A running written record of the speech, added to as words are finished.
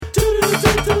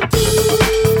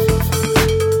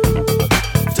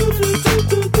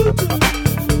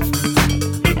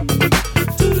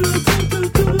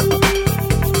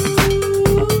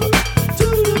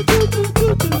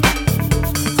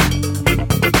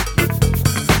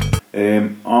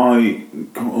I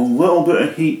got a little bit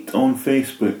of heat on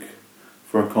Facebook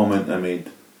for a comment I made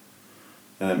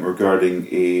regarding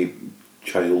a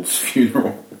child's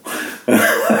funeral.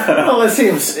 Well, it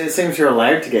seems you're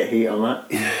allowed to get heat on that.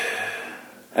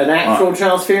 An actual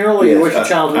child's funeral, or you wish a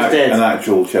child was dead? An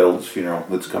actual child's funeral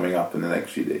that's coming up in the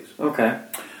next few days. Okay.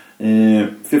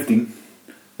 15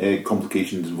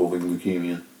 complications involving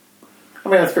leukemia. I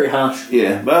mean, that's pretty harsh.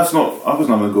 Yeah, but that's not. I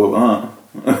wasn't going to go at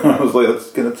that. I was like,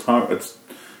 it's hard. It's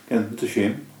a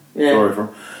shame. Yeah. Sorry for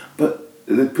him. But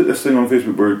they put this thing on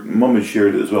Facebook where Mum had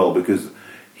shared it as well because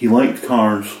he liked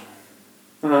cars.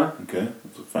 Uh-huh. Okay,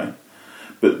 that's fine.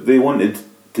 But they wanted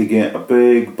to get a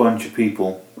big bunch of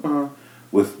people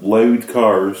with loud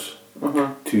cars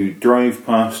to drive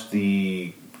past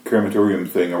the crematorium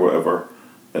thing or whatever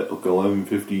at like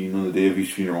 11:15 on the day of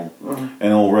his funeral,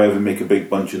 and all rev and make a big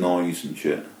bunch of noise and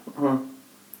shit.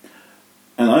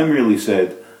 And I merely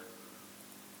said,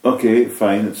 okay,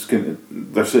 fine.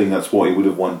 They're saying that's what he would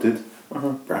have wanted.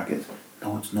 Brackets.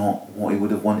 No, it's not. What he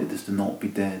would have wanted is to not be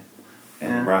dead.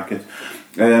 In brackets.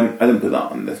 I didn't put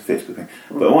that on this Facebook thing.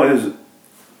 But what is...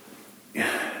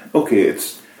 Okay,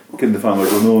 it's... Can the family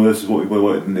go, no, this is what we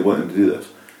wanted and they want him to do this.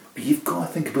 But you've got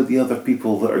to think about the other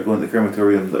people that are going to the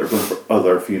crematorium that are going for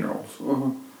other funerals.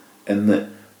 And that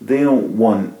they don't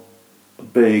want a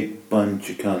big bunch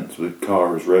of cunts with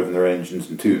cars revving their engines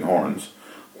and tooting horns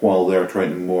while they're trying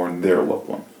to mourn their loved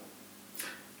ones.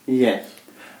 Yes.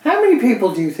 How many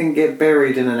people do you think get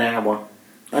buried in an hour?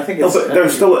 I think it's... No, but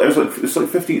it's like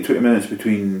 15 to 20 minutes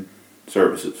between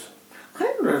services.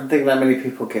 I don't think that many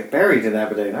people get buried in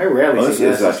Aberdeen. I rarely see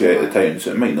that. This is actually out of town,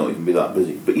 so it might not even be that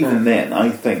busy. But even then, I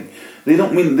think they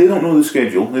don't know the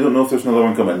schedule. They don't know if there's another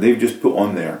one coming. They've just put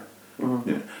on there.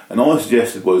 Yeah. And all I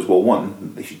suggested was, well,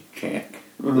 one, they should check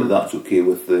that that's okay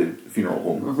with the funeral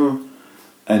home,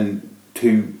 and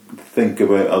two, think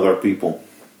about other people.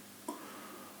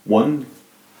 One,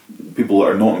 people that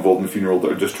are not involved in the funeral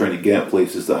that are just trying to get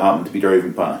places that happen to be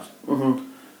driving past.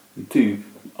 And two,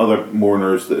 other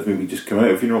mourners that have maybe just come out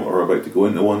of a funeral or are about to go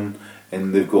into one,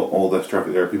 and they've got all this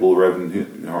traffic there, people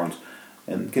revving horns,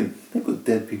 and again, they've got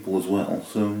dead people as well.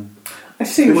 So I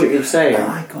see what you're saying.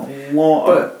 I got a lot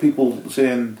of people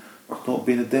saying, "Stop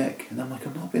being a dick," and I'm like,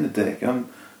 I'm not being a dick.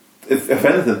 If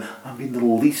anything, I'm being the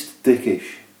least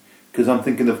dickish because I'm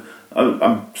thinking of.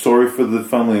 I'm sorry for the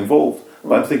family involved,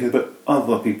 but I'm thinking about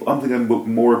other people. I'm thinking about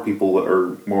more people that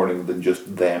are mourning than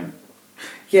just them.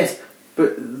 Yes,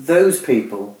 but those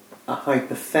people are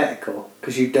hypothetical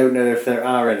because you don't know if there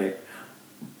are any.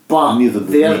 But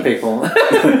the other people,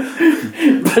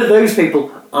 but those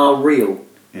people are real.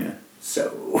 Yeah.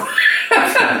 So I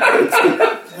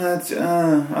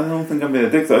don't think I'm being a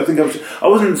dick. I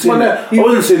wasn't saying. I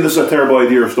wasn't saying this is a terrible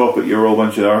idea or stop it. You're all a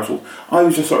bunch of arseholes. I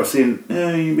was just sort of saying,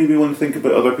 you maybe want to think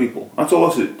about other people. That's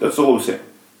all I said. That's all I was saying.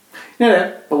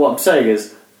 No. But what I'm saying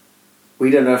is, we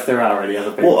don't know if there are any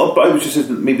other people. Well, I was just saying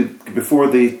that maybe before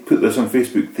they put this on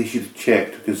Facebook, they should have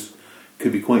checked because it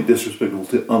could be quite disrespectful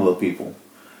to other people.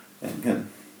 And again,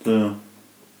 but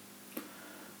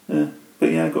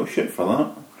yeah, I got shit for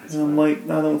that. And I'm like,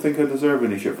 I don't think I deserve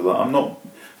any shit for that. I'm not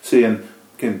saying,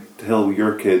 to hell with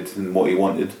your kid and what he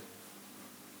wanted.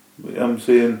 But I'm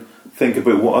saying, think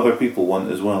about what other people want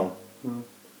as well. And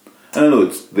I know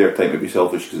it's their time to be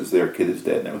selfish because it's their kid is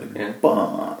dead and everything.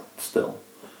 But still,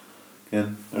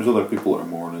 again, there's other people that are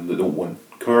mourning that don't want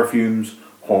car fumes,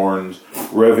 horns,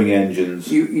 revving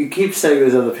engines. You keep saying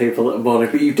there's other people that are mourning,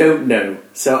 but you don't know.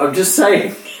 So I'm just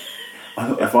saying.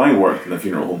 If I worked in a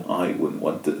funeral home, I wouldn't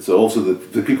want it. So also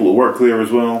the people who work there as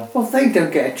well. Well, they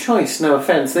don't get a choice, no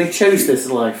offence. They chose this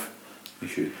life. You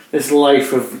should. This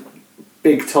life of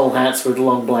big tall hats with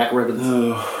long black ribbons.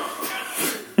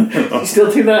 You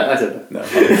still do that? I don't know. No, I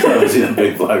haven't seen a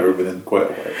big black ribbon in quite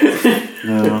a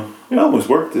while. No. I almost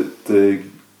worked at the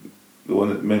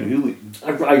one at Mount Hooley.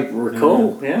 I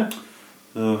recall, yeah.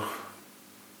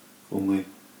 Only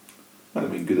I'd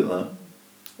have been good at that.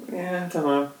 Yeah, I don't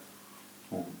know.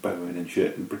 All bowing and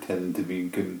shit and pretending to be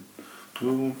I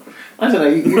don't know.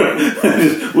 You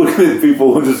just looking at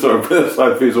people and just sort of putting a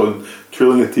sad face on,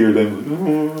 trilling a tear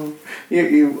down.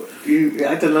 You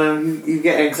I don't know. You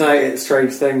get anxiety at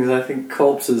strange things. I think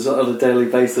corpses on a daily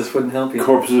basis wouldn't help you.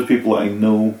 Corpses of people that I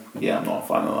know. Yeah, I'm not a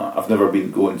fan of that. I've never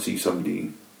been go and see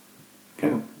somebody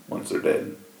once they're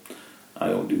dead. I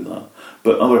don't do that.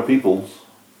 But other people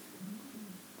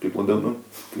I don't know.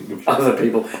 Other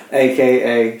people,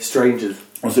 aka strangers.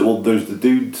 I said, well, there's the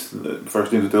dude. The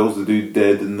first name tells the dude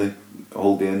dead in the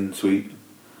Holiday Inn suite.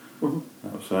 That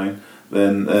was fine.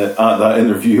 Then at that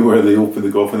interview where they opened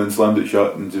the coffin and slammed it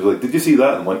shut, and she was like, "Did you see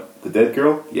that?" I'm like, "The dead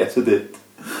girl? Yes, I did."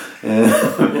 I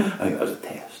think that was a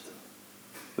test.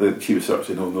 She was sort of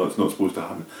saying, no, it's not supposed to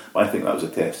happen. But I think that was a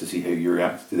test to see how you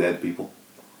react to dead people.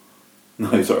 And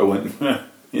I sort of went,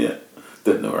 yeah,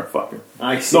 didn't know her, fuck her.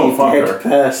 I see a dead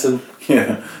person.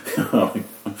 Yeah. Oh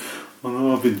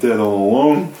no, I've been dead all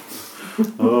along.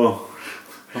 Oh,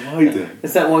 am I dead?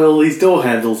 Is that why all these door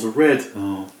handles are red?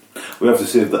 Oh. We have to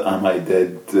save the Am I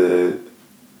Dead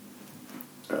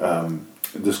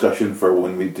discussion for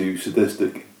when we do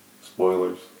sadistic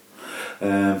spoilers.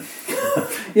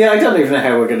 Yeah, I don't even know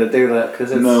how we're going to do that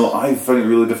because no, I find it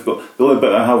really difficult. The only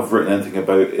bit I have written anything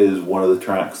about is one of the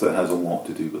tracks that has a lot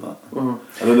to do with that.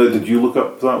 I don't know. Did you look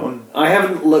up that one? I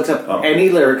haven't looked up any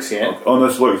lyrics yet. Oh, no,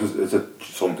 it's lyrics. It's a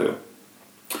song title,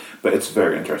 but it's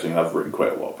very interesting. I've written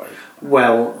quite a lot about it.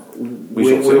 Well,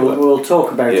 we'll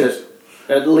talk about it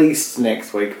at least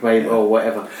next week, maybe or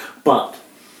whatever. But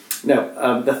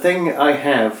no, the thing I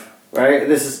have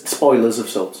this is spoilers of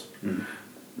sorts. Mm.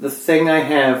 The thing I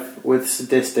have with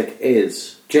sadistic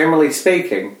is, generally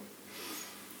speaking,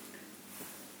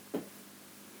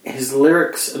 his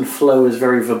lyrics and flow is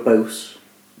very verbose,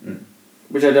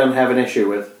 which I don't have an issue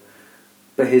with,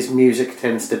 but his music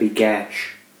tends to be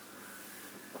gash.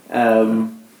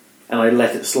 And I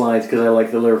let it slide because I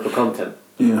like the lyrical content.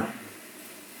 Yeah.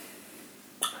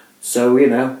 So,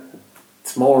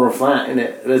 it's more of that,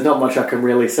 innit? There's not much I can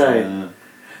really say.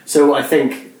 So I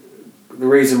think the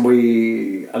reason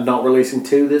we are not releasing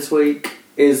 2 this week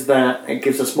is that it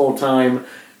gives us more time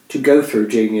to go through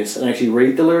Genius and actually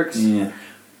read the lyrics. Yeah.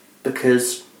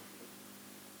 Because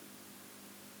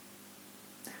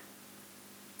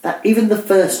that even the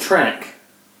first track,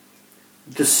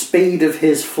 the speed of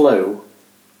his flow,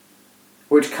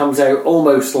 which comes out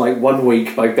almost like 1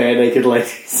 week by Bare Naked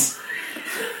Ladies.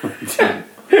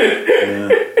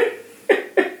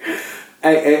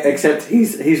 Except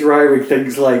he's rhyming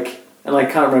things like, and I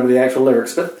can't remember the actual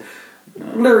lyrics, but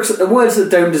words that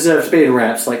don't deserve to be in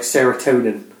raps, like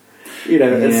serotonin,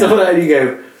 and stuff like that. And you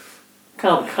go,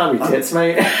 can't be tits,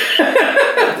 mate.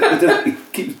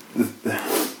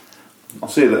 I'll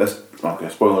say this. Okay,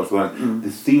 spoilers for that. The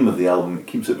theme of the album, it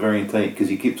keeps it very tight because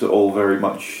he keeps it all very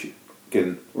much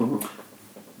together.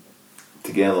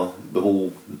 The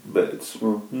whole bits.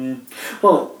 Yeah.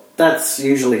 Well, that's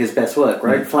usually his best work,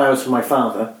 right? Flowers for My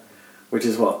Father, which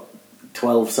is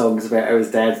 12 songs about how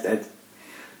his dad's dead.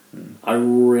 I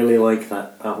really like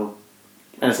that album.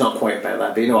 And it's not quite about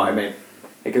that, but you know what I mean.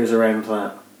 It goes around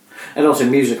that. And also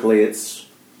musically, it's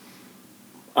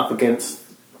up against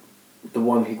the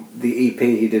EP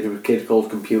he did with a Kid Called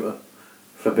Computer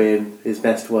for being his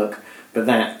best work. But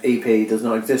that EP does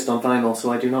not exist on vinyl,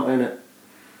 so I do not own it.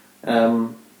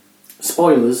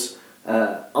 Spoilers,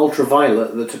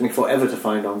 Ultraviolet, that took me forever to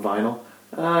find on vinyl,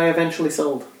 I eventually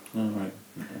sold. Oh, right.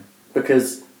 Okay.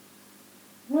 Because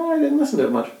I didn't listen to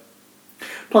it much.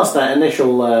 Plus that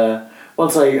initial,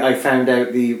 once I found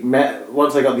out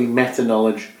once I got the meta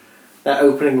knowledge, that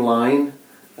opening line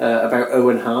about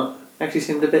Owen Hart actually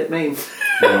seemed a bit mean.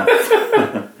 Yeah.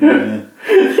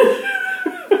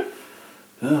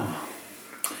 Oh.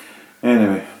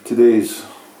 Anyway, today's.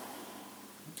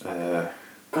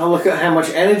 God, look at how much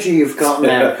energy you've got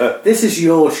now. This is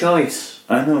your choice.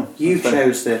 I know. You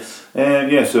chose this.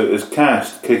 So it's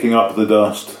Cast, Kicking Up the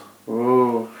Dust.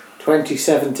 Oh,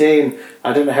 2017.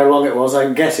 I don't know how long it was.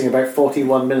 I'm guessing about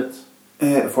 41 minutes.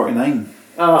 49.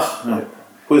 Oh.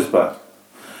 Whiz past.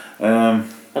 I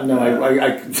know,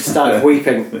 I started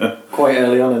weeping quite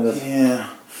early on in this. Yeah.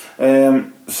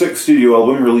 6th studio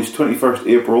album, released 21st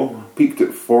April, peaked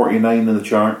at 49 in the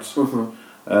charts.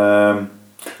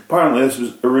 Apparently this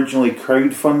was originally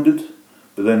crowdfunded,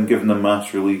 but then given a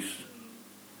mass release.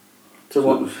 So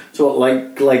what,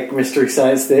 like Mystery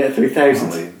Science Theatre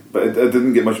 3000? But I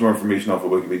didn't get much more information off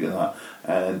of Wikipedia than that,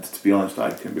 and to be honest,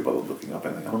 I couldn't be bothered looking up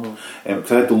anything else.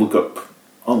 Because I had to look up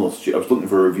almost. I was looking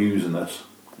for reviews in this.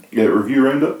 Yeah, review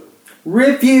roundup.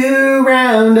 Review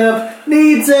roundup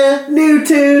needs a new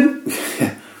tune.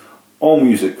 All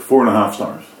music, 4.5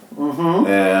 stars.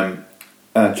 And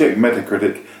I checked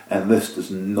Metacritic, and this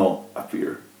does not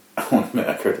appear on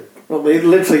Metacritic. Well, they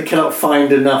literally cannot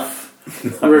find enough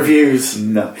reviews.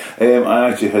 No. I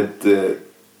actually had...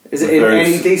 Is it in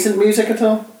any decent music at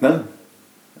all? No.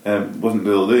 Wasn't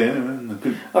the other day anyway.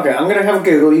 Okay, I'm going to have a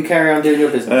Google. You carry on doing your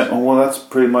business. Well, that's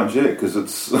pretty much it, because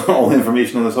it's all the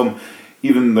information on this album.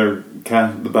 Even the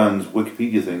band's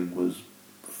Wikipedia thing was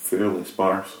fairly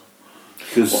sparse.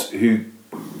 Because who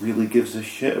really gives a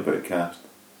shit about Cast?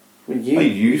 Well, you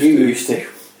used to.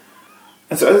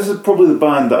 This is probably the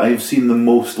band that I've seen the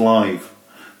most live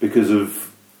because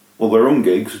of their own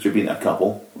gigs, which have been a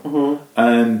couple,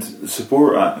 and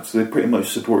support acts. They pretty much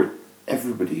supported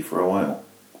everybody for a while.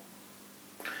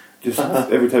 Just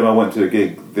every time I went to a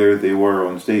gig, there they were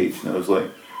on stage, and I was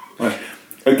like,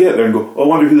 I get there and go, oh, I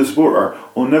wonder who the support are.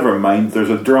 Oh, never mind,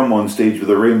 there's a drum on stage with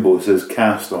a rainbow that says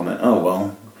Cast on it. Oh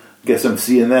well, guess I'm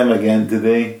seeing them again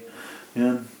today.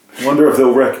 Yeah, I wonder if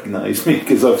they'll recognise me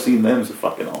because I've seen them so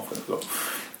fucking often. So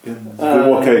they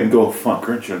walk out and go, fuck,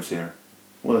 Richard's here.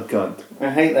 What a cunt. I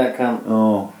hate that cunt.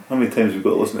 Oh, how many times we've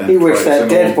got to listen to him? He wished that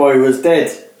dead boy was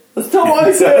dead. That's not what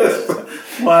I said.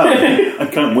 Wow, I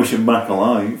can't wish him back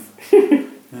alive.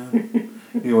 Yeah.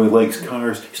 He likes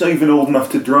cars. He's not even old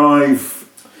enough to drive.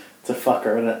 It's a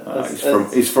fucker, isn't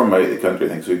it? He's from out of the country, I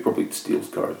think, so he probably steals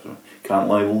cars. So can't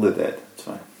libel the dead. It's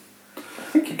fine. I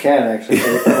think you can, actually, but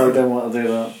I probably don't want to do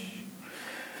that.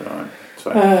 Alright, it's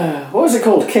fine. What was it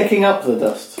called? Kicking Up the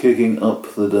Dust? Kicking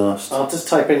Up the Dust. I'll just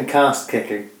type in Cast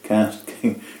Kicking.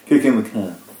 Kicking the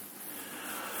can.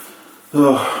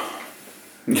 Oh.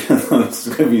 It's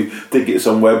going to be take it to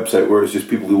some website where it's just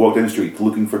people who walk down the street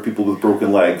looking for people with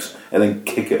broken legs and then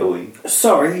kick it away.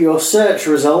 Sorry, your search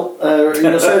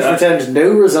returns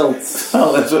no results.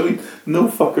 Oh, that's what I mean. No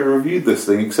fucker reviewed this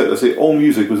thing except I say All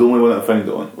Music was the only one that I found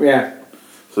it on. Yeah.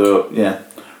 So yeah,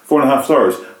 4.5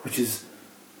 stars, which is,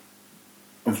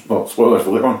 well, spoilers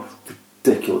for later on,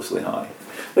 ridiculously high.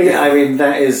 I mean,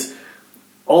 that is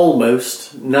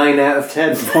almost 9 out of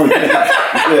 10.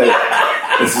 Yeah.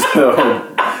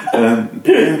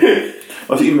 I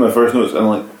was even my first notes, and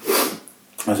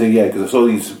I say yeah, because I saw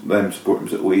them supporting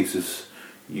at Oasis,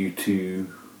 U2,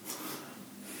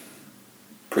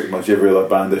 pretty much every other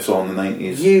band I saw in the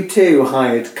 90s. U2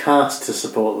 hired Cast to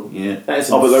support them. Yeah. That is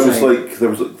but insane. there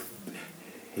was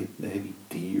Heavy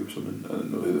D or something. I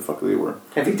don't know who the fuck they were.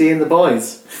 Heavy D and the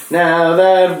Boys. Now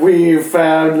that we've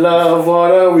found love,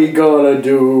 what are we gonna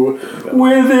do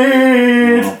with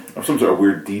it? Or some sort of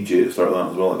weird DJ that started that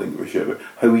as well. I think it was shit. But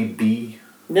Howie B.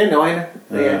 Yeah, no, I know.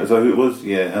 Yeah. Is that who it was?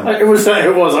 Yeah. It was. I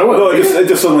no, it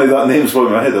just suddenly that name spoke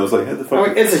in my head. I was like, how the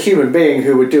fuck? It's a human being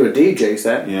who would do a DJ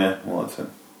set. Yeah, well, that's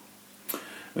him.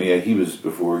 Well, yeah, he was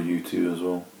before U2 as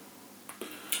well.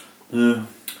 Yeah.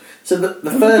 So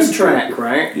the first track,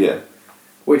 right? Yeah.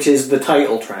 Which is the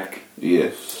title track.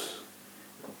 Yes.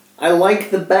 I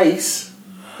like the bass.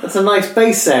 That's a nice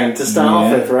bass sound to start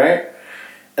off with, right?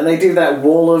 And they do that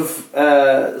wall of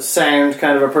sound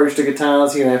kind of approach to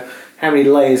guitars, how many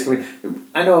layers can we...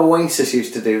 I know Oasis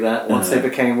used to do that once they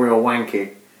became real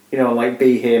wanky. Like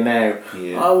Be Here Now.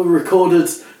 Yeah. I recorded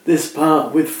this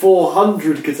part with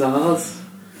 400 guitars.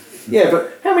 Yeah,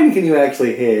 but how many can you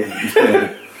actually hear?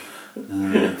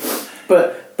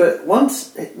 But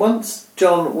once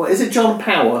John... What, is it John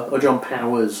Power or John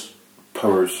Powers?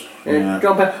 Powers. Yeah.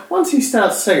 John Power. Once he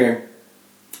starts singing,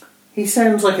 he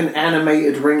sounds like an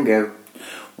animated Ringo.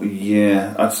 Well,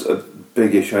 yeah, that's a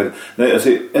big issue. Now, I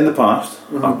say, in the past,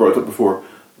 I've brought it up before,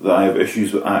 that I have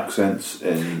issues with accents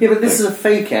in... Yeah, but this is a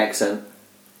fake accent,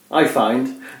 I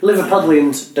find.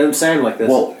 Liverpudlians don't sound like this.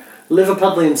 Well,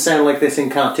 Liverpudlians sound like this in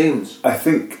cartoons. I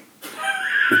think...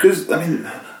 Because, I mean...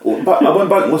 I went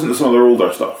back and listened to some of their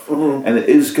older stuff, and it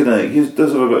is kind of... He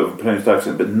does have a bit of a pronounced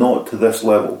accent, but not to this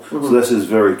level. So this is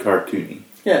very cartoony.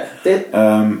 Yeah.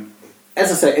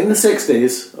 As I say, in the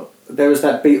 60s... There was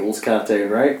that Beatles cartoon,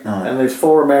 right? Oh. And those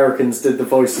 4 Americans did the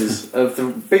voices of the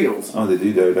Beatles. Oh, they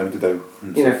do, down to down.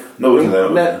 No,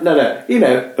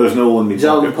 There's no one.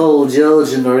 John, Paul,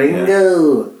 George, and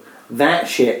Ringo. Yeah. That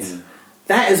shit. Yeah.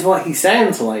 That is what he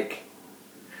sounds like.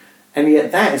 And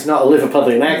yet, that is not a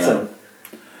Liverpudlian accent. No.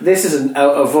 This isn't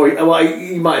a voice. Well,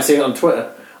 you might have seen it on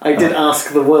Twitter. I did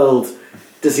ask the world,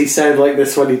 does he sound like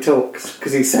this when he talks?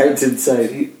 Because he sounds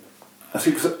insane.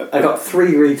 I got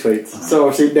 3 retweets, so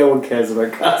obviously no one cares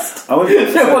about Cast. No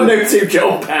one knows who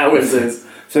John Powers is.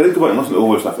 So I did go back and listen to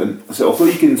older stuff, and so although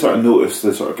you can sort of notice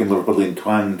the sort of kind of Liverpudlian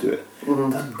twang to it, it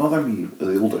doesn't bother me with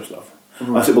the older stuff.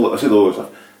 I say the older stuff.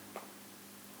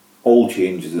 All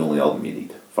Change is the only album you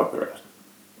need. Fuck the rest.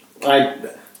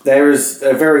 There is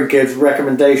a very good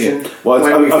recommendation. Yeah.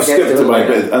 Well, I've skipped to my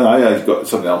bit, and I got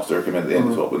something else to recommend at the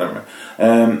end as well, but never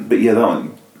mind. But yeah, that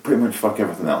one pretty much fuck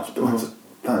everything else. But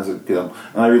that is a good album.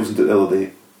 And I re-listened to it the other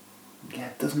day. Yeah,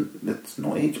 it's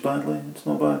not aged badly. It's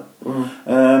not bad.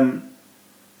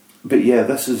 But yeah,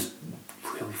 this is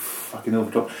really fucking over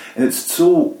the top. And it's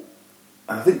so...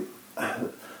 I think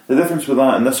the difference with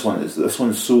that and this one is that this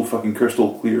one's so fucking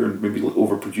crystal clear and maybe like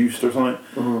overproduced or something.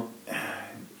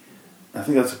 I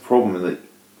think that's a problem, that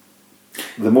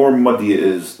the more muddy it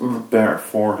is, the better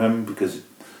for him, because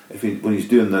when he's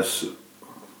doing this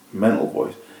mental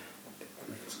voice,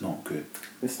 it's not good.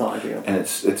 It's not ideal. And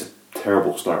it's a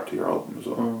terrible start to your album as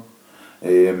well.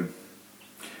 And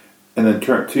then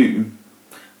track 2...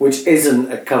 Which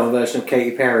isn't a cover version of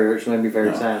Katy Perry, which made me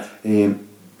very sad.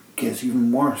 gets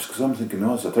even worse because I'm thinking,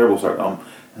 oh, it's a terrible start,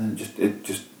 and it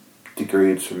just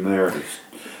degrades from there.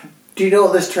 Do you know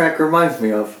what this track reminds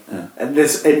me of? Yeah. And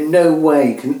this in no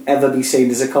way can ever be seen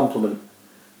as a compliment.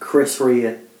 Chris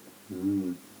Rea.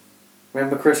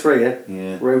 Remember Chris Rea?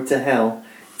 Yeah. Road to Hell.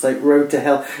 It's like Road to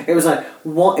Hell. It was like,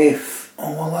 what if?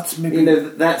 Oh well, that's maybe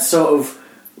that sort of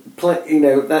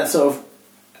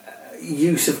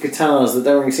use of guitars that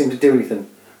don't really seem to do anything.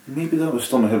 Maybe that was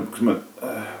still in my head because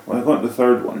when I got the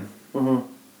third one. Mm-hmm.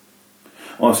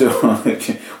 Also,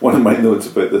 one of my notes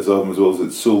about this album as well is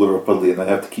it's solar or puddly, and I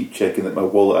have to keep checking that my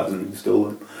wallet hasn't been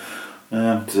stolen.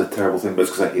 Which is a terrible thing, but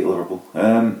it's because I hate Liverpool.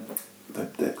 The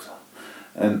dicks.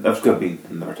 And I've got to be,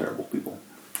 and they're terrible people.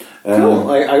 Cool.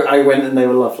 I went and they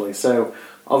were lovely. So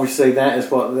obviously that is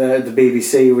what the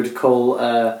BBC would call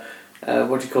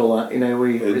what do you call that?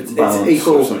 It's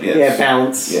equal. Yeah,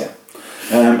 balance. Yeah.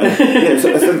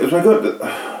 So I think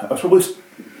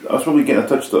I was probably getting a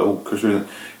touch to that whole Chris Rea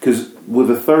because with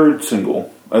the third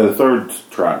single, the third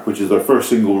track, which is their first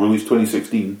single released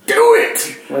 2016. Do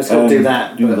it. Let's go do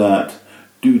that.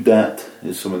 Do that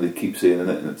is something they keep saying in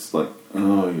it, and it's like,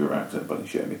 oh, your accent, buddy,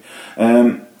 shit me.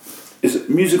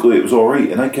 Musically, it was alright,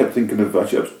 and I kept thinking of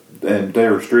actually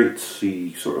Dire Straits.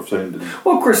 He sort of sounded.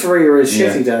 Well, Chris Rea is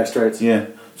shitty Dire Straits. Yeah,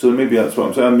 so maybe that's what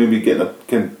I'm saying. Maybe getting a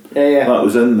kind. Yeah. That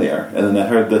was in there, and then I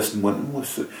heard this and went, oh,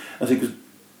 what's it? I think because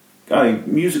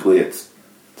musically, it's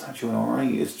actually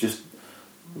alright. It's just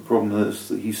the problem is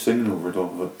that he's singing over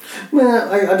top of it.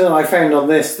 Well, I don't know. I found on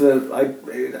this that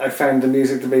I found the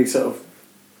music to be sort of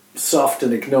soft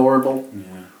and ignorable.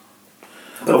 Yeah.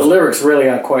 But the lyrics really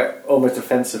are quite almost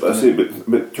offensive. I say,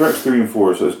 but tracks 3 and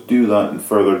 4 says "Do That" and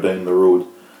 "Further Down the Road"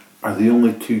 are the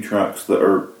only two tracks that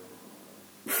are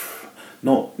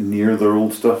not near their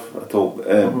old stuff at all,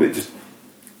 but just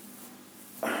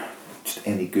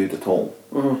any good at all.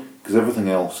 Because everything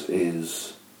else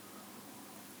is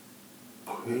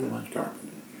pretty much garbage.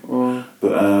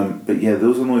 But yeah,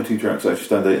 those are the only two tracks that actually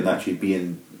stand out and actually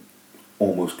being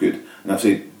almost good. And I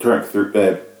say track 3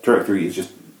 is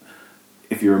just,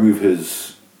 if you remove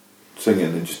his singing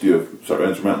and just do a sort of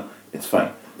instrumental, it's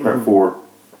fine. Track 4,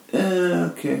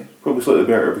 okay, probably slightly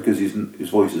better because his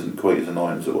voice isn't quite as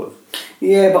annoying as it was.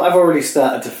 Yeah, but I've already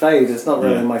started to fade. It's not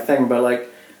really my thing, but like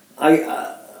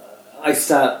I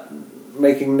start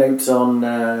making notes on.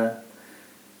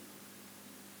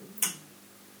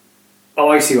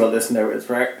 I see what this note is,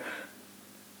 right?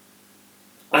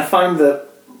 I find that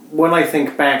when I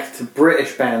think back to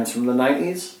British bands from the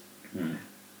 90s,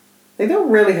 they don't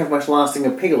really have much lasting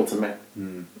appeal to me.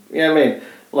 You know what I mean?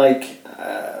 Like,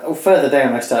 further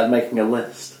down I started making a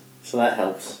list, so that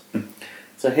helps.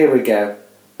 So here we go.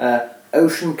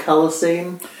 Ocean Colour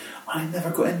Scene. I never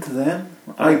got into them.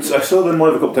 I saw them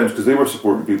live a couple times because they were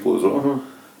supporting people as well.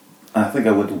 I think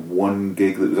I went to one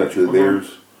gig that was actually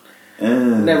theirs.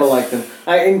 Never liked them.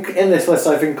 In this list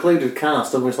I've included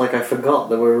Cast, almost like I forgot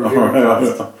that we were reviewing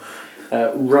Cast.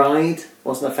 Ride,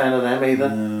 wasn't a fan of them either.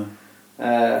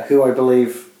 Who I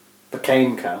believe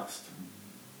became Cast.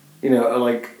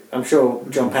 Like, I'm sure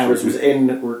John Powers was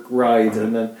in Ride,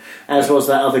 and then as was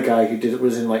that other guy who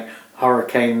was in like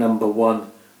Hurricane Number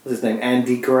 1. What's his name?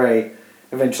 Andy Gray.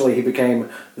 Eventually he became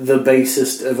the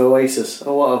bassist of Oasis.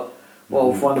 Oh, what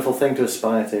a wonderful thing to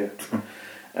aspire to.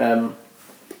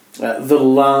 The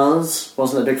Lars.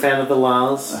 Wasn't a big fan of the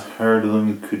Lars. I heard of them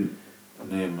and couldn't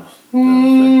name us.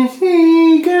 Was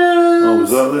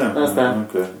that them? That's them.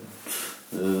 Okay.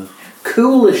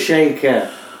 Cooler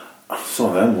Shaker. I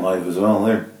saw them live as well.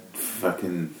 They're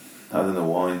fucking... I don't know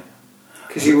why.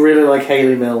 Because you really like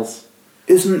Hayley Mills.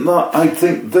 Isn't that... I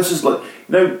think this is like...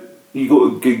 You go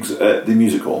to gigs at the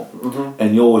music hall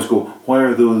and you always go, why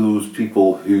are those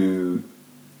people who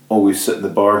always sit in the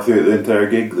bar throughout the entire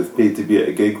gig? They've paid to be at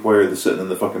a gig. Why are they sitting in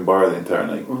the fucking bar the entire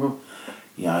night?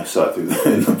 Yeah, I sat in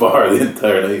the bar the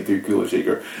entire night through Cooler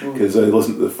Shaker because I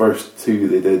listened to the first two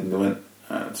they did and they went,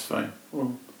 it's fine.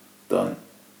 Done.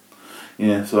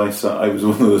 Yeah, so I was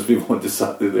one of those people who just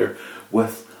sat there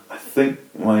with, I think,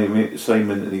 my mate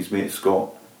Simon and his mate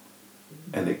Scott,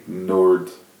 and ignored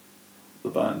the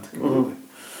band completely.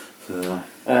 So,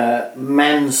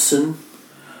 Manson.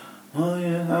 Oh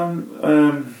yeah,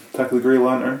 Attack of the Grey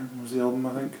Lantern was the album,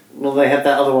 I think. Well, they had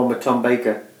that other one with Tom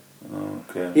Baker. Oh,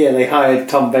 okay. Yeah, they hired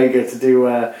Tom Baker to do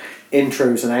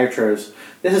intros and outros.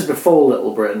 This is before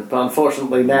Little Britain, but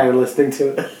unfortunately now listening to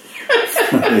it.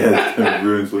 Yeah, it kind of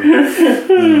ruins it.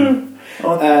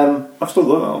 I've still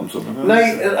got that album somewhere. No,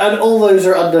 and all those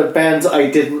are under bands I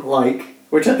didn't like,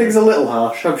 which I think is a little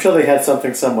harsh. I'm sure they had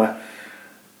something somewhere.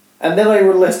 And then I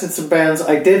listed some bands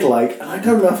I did like, and I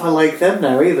don't know if I like them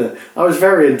now either. I was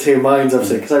very in two minds,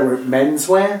 obviously, because I wrote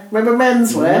Menswear. Remember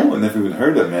Menswear? No, I never even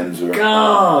heard of Menswear.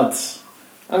 God!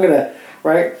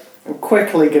 I'm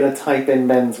quickly going to type in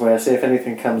Menswear, see if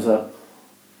anything comes up.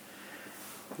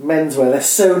 Menswear, they're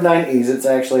so 90s, it's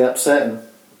actually upsetting.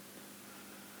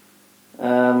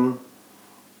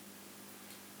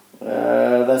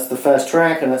 That's the first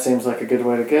track, and that seems like a good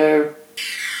way to go.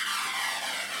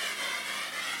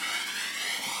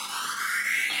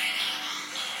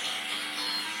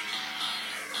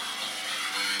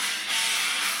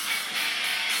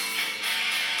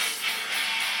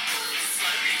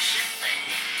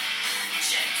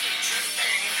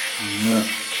 Yeah.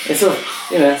 It's sort of,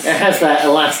 it has that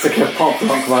Elastica pop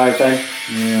rock vibe thing.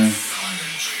 Yeah.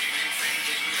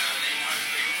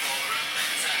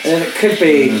 And it could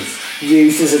be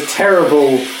used as a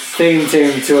terrible theme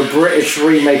tune to a British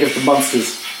remake of The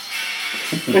Monsters.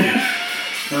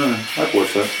 I'd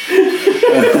watch that.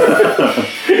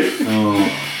 Oh.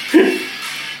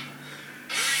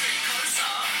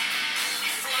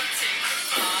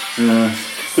 Yeah.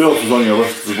 Who else was on your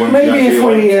list? Maybe if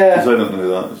we... Because I don't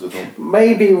know that. So don't.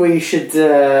 Maybe we should,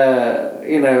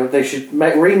 they should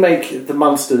remake The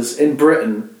Monsters in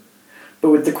Britain, but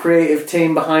with the creative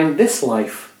team behind This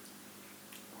Life.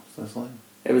 What's This Life?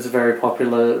 It was a very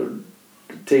popular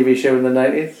TV show in the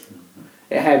 90s. Mm-hmm.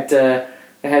 It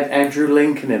had Andrew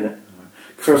Lincoln in it.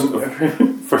 For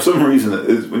some reason,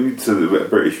 when you said the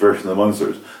British version of The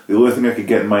Monsters, the only thing I could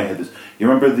get in my head is, you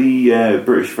remember the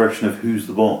British version of Who's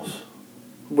the Boss?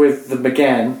 With the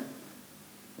McGann.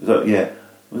 Is that, yeah.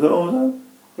 Was that all that?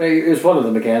 It was one of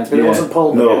the McGanns, but it wasn't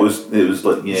Paul McGann. No, it was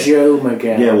like, yeah. Joe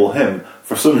McGann. Yeah, well, him.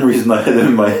 For some reason, I had him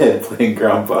in my head playing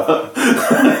Grandpa.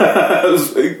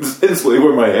 That's instantly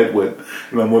where my head went.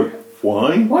 And I'm like,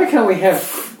 why? Why can't we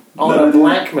have Honor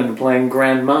Blackman playing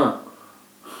Grandma?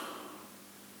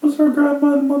 Was there a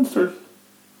Grandma in Monsters?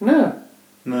 No.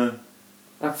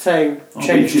 I'm saying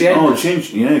change genders.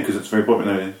 Change, yeah, because it's very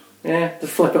popular nowadays. Yeah,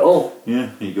 just flip it all.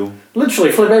 Yeah, there you go.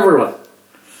 Literally flip everyone.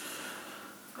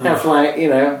 Have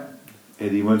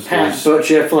Eddie Munster. Pat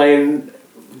Butcher playing...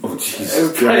 Oh,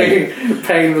 jeez.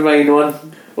 playing the main one.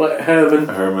 What,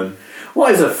 Herman.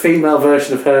 What is a female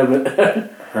version of Herman?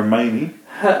 Hermione.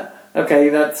 Okay,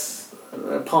 that's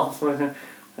possible.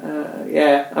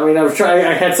 Yeah, I mean, I was trying.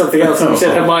 I had something else, and you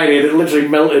said Hermione, and it literally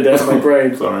melted out of my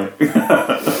brain. Sorry.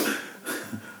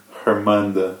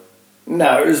 Hermanda.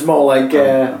 No, it was more like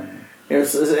it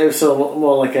was sort of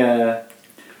more like a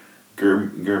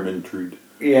Germantrude.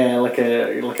 Yeah, like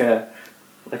a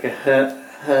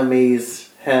Hermes.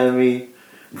 I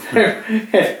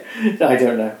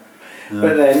don't know,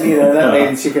 but then that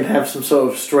means you can have some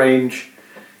sort of strange.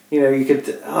 You could.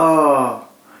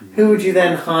 Who would you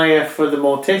then hire for the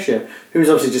Morticia? Who's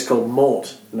obviously just called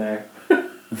Mort now.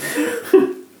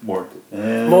 Mort.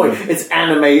 Morty. It's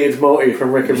animated Morty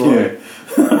from Rick and Morty.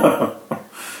 Yeah.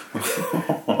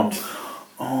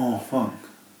 Oh, fuck.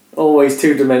 Always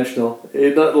two-dimensional.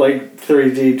 It's not like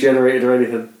 3D generated or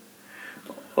anything.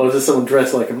 Or is someone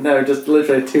dressed like him? No, just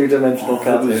literally a two-dimensional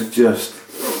cartoon. It was just...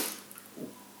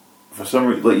 For some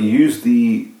reason, you use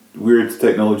the weird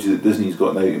technology that Disney's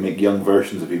got now to make young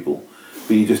versions of people,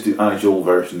 but you just do actual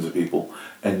versions of people,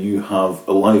 and you have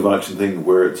a live-action thing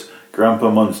where it's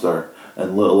Grandpa Munster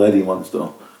and Little Eddie Munster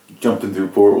jumping through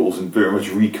portals and pretty much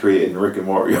recreating Rick and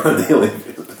Morty on a daily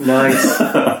basis. Nice.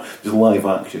 Just live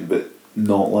action, but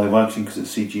not live action because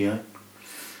it's CGI.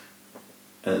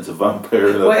 And it's a vampire.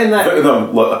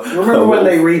 Remember when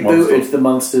they rebooted The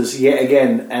Monsters yet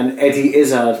again and Eddie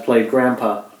Izzard played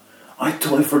Grandpa? I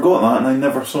totally forgot that and I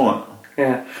never saw it.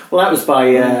 Yeah. Well, that was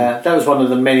by that was one of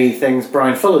the many things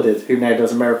Brian Fuller did, who now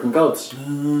does American Gods.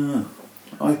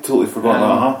 I totally forgot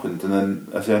that happened, and then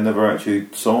I never actually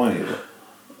saw any of it.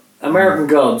 American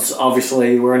Gods,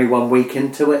 obviously, we're only 1 week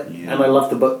into it, and I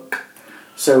love the book,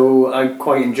 so I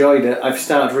quite enjoyed it. I've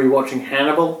started rewatching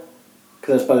Hannibal,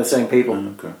 because that's by the same people.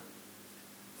 Okay.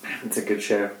 Man, it's a good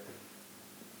show.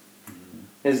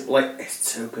 It's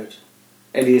so good.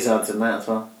 Eddie Izzard's in that as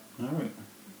well. Alright.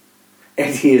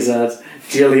 Eddie Izzard,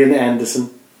 Gillian Anderson.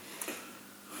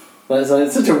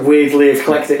 It's such a weirdly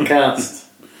eclectic cast.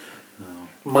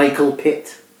 Michael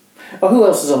Pitt. Oh, who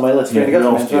else is on my list?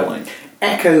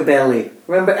 Echo Belly.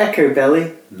 Remember Echo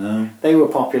Belly? No. They were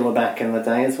popular back in the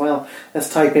day as well. Let's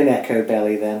type in Echo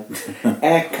Belly then.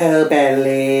 Echo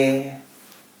Belly.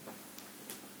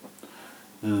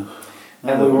 And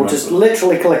we will just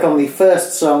literally click on the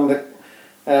first song that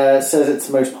says it's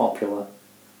most popular.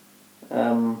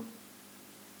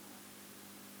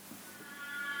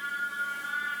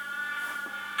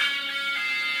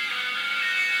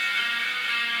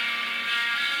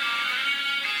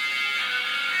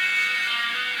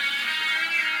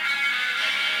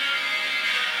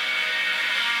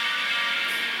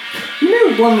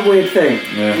 one weird thing,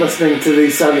 Yeah. listening to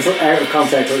these songs out of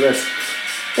context like this.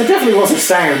 There definitely was a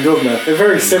sound, wasn't there? They're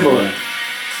very similar. Yeah.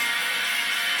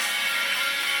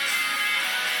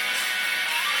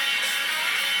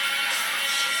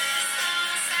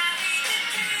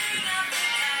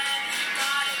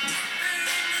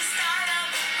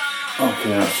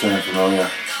 Okay, that sounds familiar.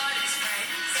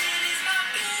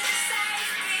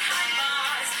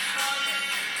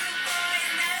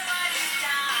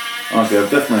 Okay,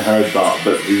 I've definitely heard that,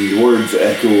 but the words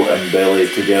echo and belly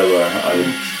together, I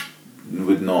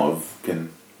would not have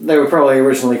They were probably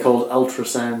originally called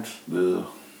ultrasound. Boo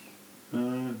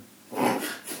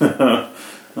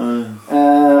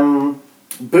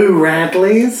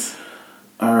Radleys.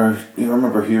 I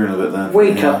remember hearing of it then.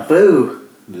 Wake Up Boo.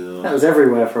 Yeah. That was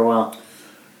everywhere for a while.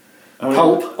 I mean,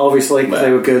 Pulp, obviously, because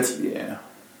they were good.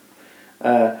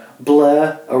 Yeah.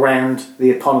 Blur, around the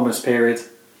eponymous period.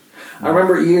 I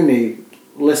remember at uni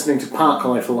listening to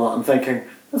Parklife a lot and thinking,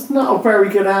 that's not a very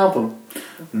good album.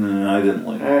 No, I didn't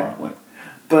like that.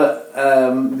 But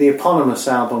the eponymous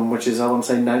album, which is, I want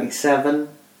to say, 97,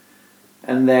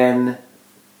 and then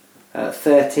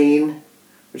 13,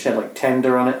 which had like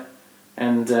Tender on it,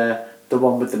 and the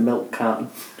one with the milk carton.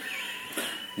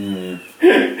 Yeah.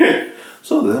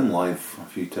 Saw them live a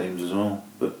few times as well,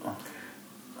 but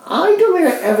I don't think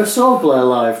I ever saw Blur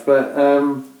live, but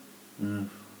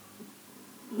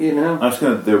you know, I was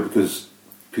kind of there because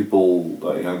people,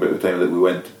 like, about the time that we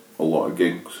went to a lot of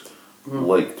gigs,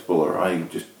 liked Blur. I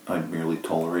merely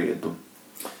tolerated them.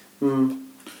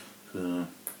 So,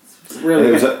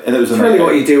 really, and it was really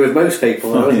what you do with most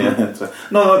people, though, isn't it? Yeah,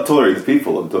 no, not tolerate the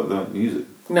people, and the music.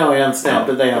 No, I understand,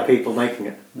 but they are people making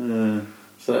it.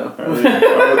 So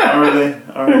Are they?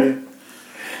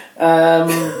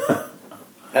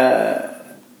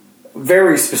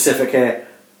 very specific here.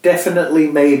 Definitely,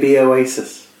 maybe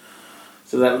Oasis.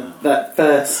 So that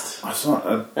first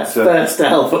first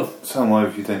album. Sound live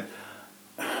a few times.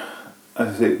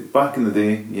 As I say, back in the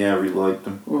day, yeah, I really liked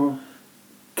them.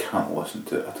 Can't listen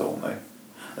to it at all now.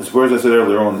 I suppose I said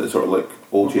earlier on that sort of like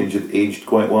All Change had aged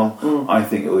quite well. I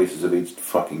think Oasis have aged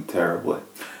fucking terribly,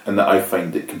 and that I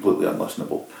find it completely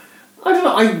unlistenable. I don't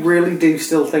know. I really do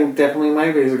still think Definitely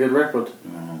Maybe is a good record,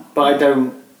 but I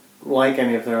don't like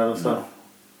any of their other stuff.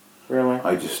 Really,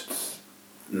 I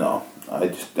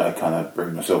can't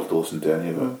bring myself to listen to any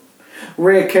of it.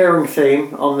 Reoccurring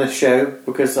theme on this show,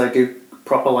 because I do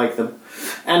proper like them,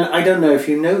 and I don't know if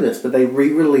you know this, but they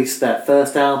re-released that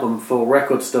first album for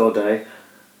Record Store Day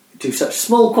to such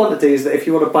small quantities that if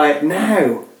you want to buy it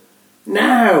now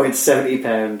it's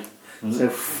 £70. So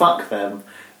fuck them.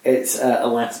 It's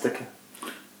Elastica.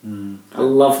 I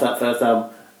love that first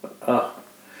album.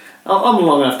 I'm a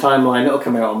long enough timeline, it'll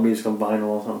come out on music on vinyl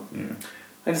or something.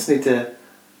 I just need to...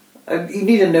 you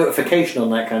need a notification on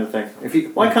that kind of thing.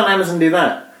 Why can't Amazon do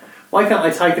that? Why can't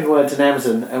I type in words in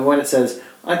Amazon, and when it says,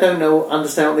 I don't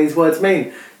understand what these words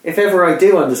mean, if ever I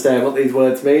do understand what these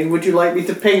words mean, would you like me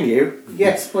to ping you?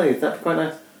 Yes, please, that'd be quite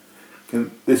nice.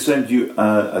 Can they send you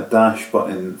a dash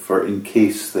button for in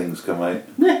case things come out?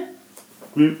 Yeah.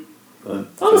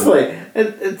 Honestly,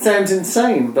 it sounds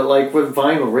insane, but like with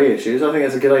vinyl reissues, I think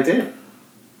it's a good idea.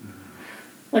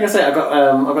 Like I say, I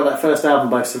got that first album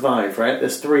by Survive, right?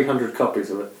 There's 300 copies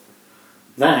of it.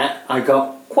 That I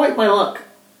got quite by luck.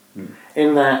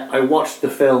 In that I watched the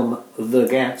film The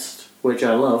Guest, which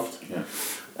I loved,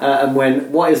 and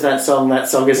when what is that song? That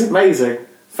song is amazing.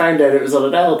 Found out it was on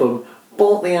an album,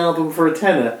 bought the album for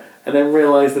 £10, and then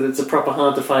realised that it's a proper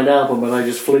hard to find album, and I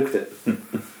just fluked it.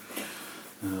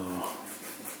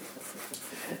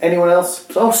 Anyone else?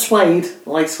 Oh, Suede. I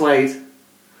like Suede.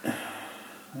 You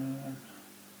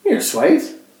know Suede?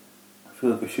 I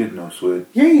feel like I should know Suede.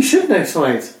 Yeah, you should know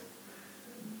Suede.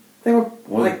 They were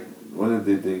what did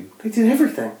they do? They did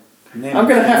everything. Name I'm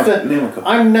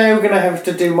now going to have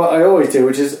to do what I always do,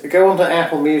 which is go onto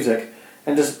Apple Music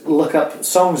and just look up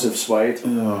songs of Suede,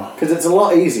 because it's a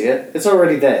lot easier. It's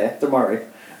already there. Don't worry.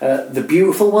 The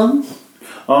Beautiful Ones.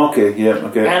 Oh, okay. Yeah.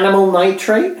 Okay. Animal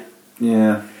Nitrate.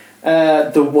 Yeah.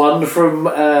 The one from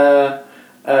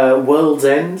World's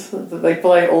End that they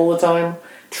play all the time.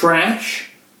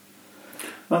 Trash.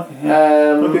 Okay.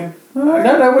 Yeah. Okay.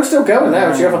 No, we're still going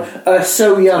now.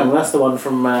 So Young, that's the one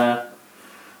from...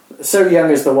 So Young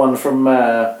is the one from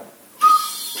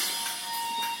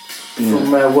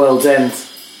World's End.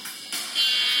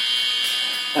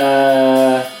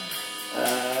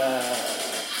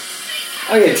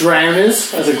 Oh yeah,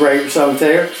 Drowners, that's a great song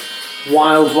too.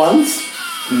 Wild Ones.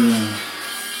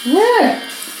 Yeah.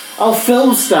 Oh,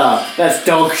 Film Star, that's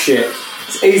dog shit.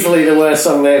 It's easily the worst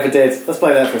song they ever did. Let's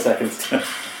play that for a second.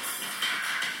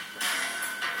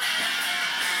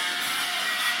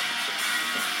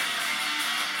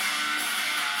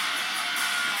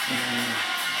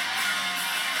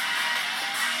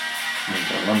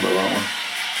 I remember that one.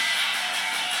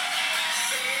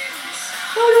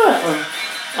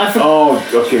 Oh,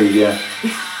 okay, yeah.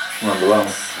 Remember that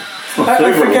one. I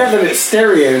forget that it's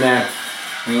stereo now.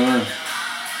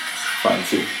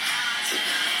 Fancy.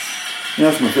 Yeah,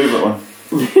 that's my favourite one.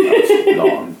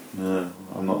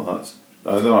 I'm not that. I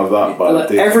don't have that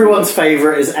bad. Everyone's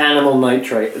favourite is Animal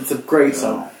Nitrate. It's a great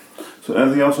song. So,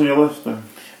 anything else on your list? Or?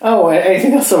 Oh,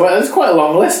 anything else? It's quite a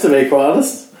long list, to be quite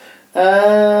honest.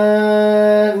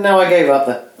 No, I gave up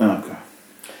there. Oh, okay.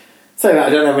 So I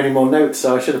don't have any more notes,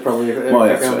 so I should have probably.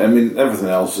 I mean, everything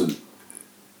else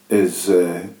is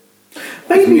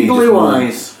Baby Blue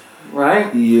Eyes,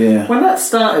 right? Yeah. When that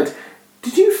started,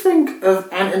 did you think of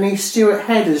Anthony Stewart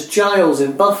Head as Giles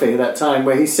in Buffy that time,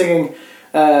 where he's singing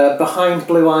 "Behind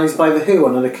Blue Eyes" by The Who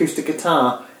on an acoustic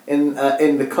guitar in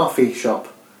the coffee shop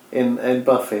in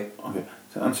Buffy? Okay.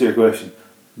 To answer your question,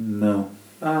 no.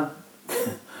 And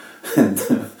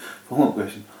follow-up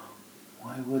question.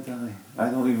 Why would I? I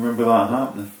don't even remember that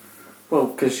happening. Well,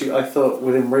 because I thought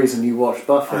within reason you watched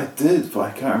Buffy. I did, but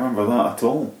I can't remember that at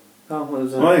all. Oh, what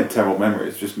was that? Well, I have terrible memory.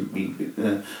 It's just me.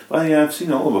 But yeah, I've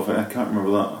seen all of Buffy. I can't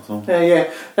remember that at all. Yeah.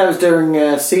 That was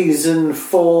during season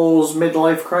 4's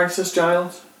midlife crisis,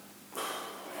 Giles.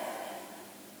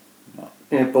 No.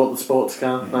 Yeah, bought the sports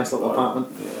car, nice little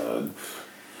apartment.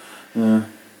 Yeah.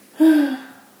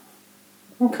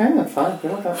 Okay, then fine.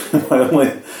 Go with that. my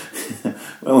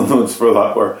only notes for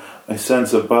that were I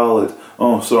sense a ballad.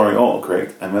 Oh, sorry,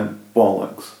 autocorrect. I meant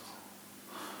bollocks.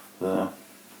 So.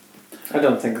 I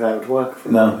don't think that would work for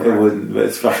No, it wouldn't, but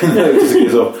it's fine. It just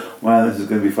goes off, man, this is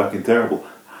going to be fucking terrible.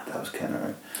 That was kind of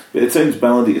right. But it sounds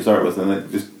ballady to start with, and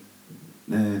it's just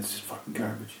fucking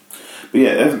garbage. But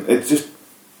yeah, it's just,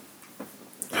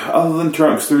 other than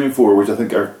tracks 3 and 4, which I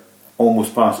think are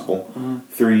almost passable,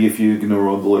 3 if you ignore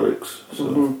all the lyrics,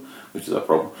 so which is a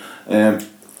problem.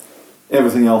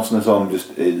 Everything else in this album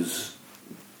just is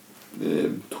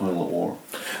toilet water.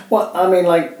 Well, I mean,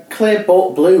 like clear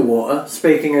blue water.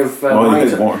 Speaking of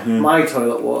my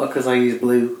toilet water, because I use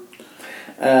blue,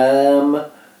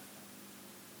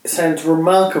 sounds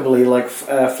remarkably like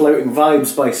 "Floating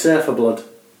Vibes" by Surfer Blood,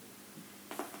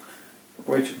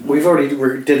 which we've already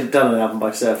done an album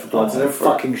by Surfer Blood. So don't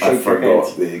fucking shake your head. I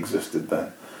forgot they existed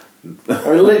then.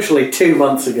 Or literally 2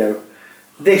 months ago,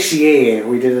 this year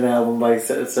we did an album by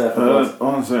Surfer Blood.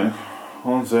 Hold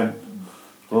on a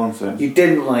second. You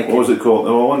didn't like it. What was it called?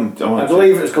 I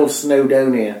believe it was called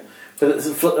Snowdonia. But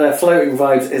Floating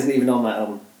Vibes isn't even on that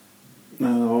album. No,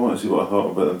 I want to see what I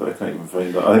thought about them, but I can't even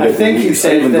find that. I think you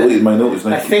said that. Deleted my notes.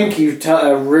 I think you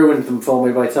ruined them for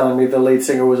me by telling me the lead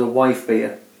singer was a wife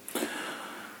beater.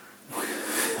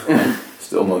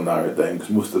 Still not narrowed down because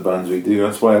most of the bands we do.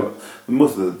 That's why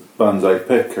most of the bands I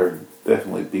pick are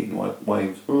definitely beating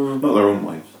wives, not their own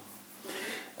wives.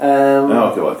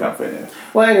 Okay, well I can't find it.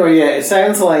 Well, anyway, yeah, it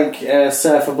sounds like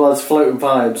Surfer Blood's Floating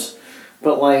Vibes,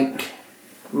 but like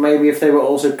maybe if they were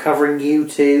also covering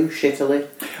U2 shittily.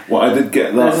 Well, I did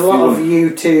get that. There's a lot of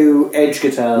U2 edge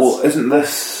guitars. Well, isn't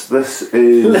this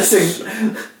is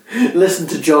listen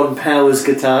to John Powers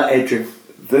guitar edging.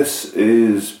 This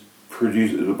is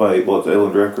produced by Blood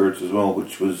Island Records as well,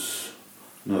 which was,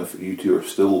 I don't know if U2 are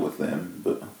still with them,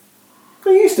 but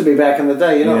it used to be back in the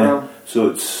day, you know. So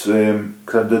it's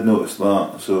because I did notice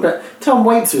that. So, but Tom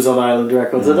Waits was on Island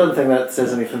Records. I don't think that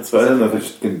says anything specific. But I don't know if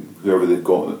it's just whoever they've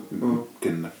got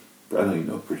can. I don't even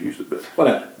know produce it, but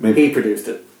well, no, he produced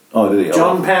it. Oh, did he?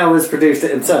 John Powers produced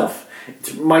it himself.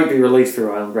 It might be released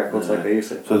through Island Records like they used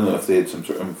to. So I don't know if they had some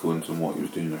sort of influence on what he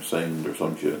was doing or sound or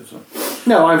some shit. So.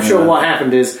 No, I'm sure what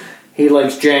happened is he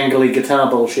likes jangly guitar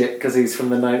bullshit because he's from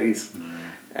the 90s.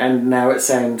 And now it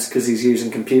sounds, because he's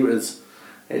using computers,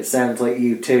 it sounds like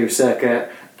U2 circa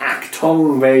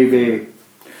Actong, baby.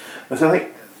 I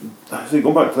think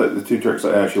going back to the 2 tracks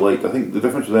that I actually liked, I think the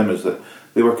difference with them is that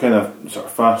they were kind of sort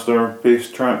of faster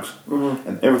paced tracks,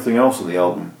 and everything else on the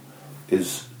album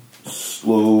is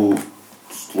slow,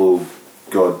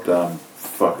 goddamn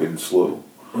fucking slow.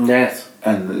 Yes.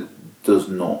 And it does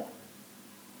not.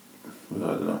 I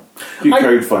don't know. If you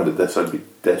crowdfunded this, I'd be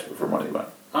desperate for money back.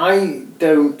 I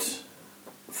don't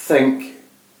think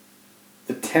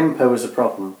the tempo is a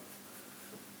problem.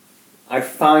 I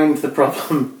find the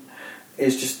problem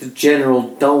is just the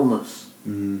general dullness. I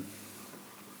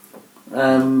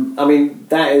mean,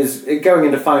 that is, going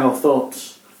into final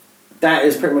thoughts, that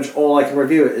is pretty much all I can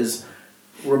review it is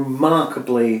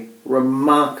remarkably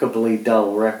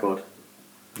dull record.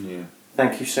 Yeah.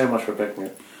 Thank you so much for picking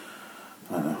it.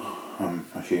 I know. I'm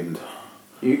ashamed.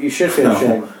 You should feel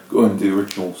ashamed. Go and do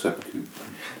original Seppuku.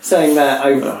 Saying that,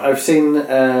 I've seen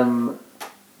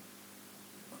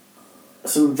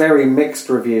some very mixed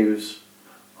reviews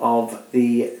of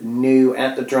the new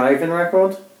At the Drive-In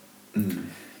record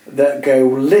that go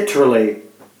literally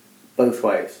both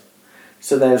ways.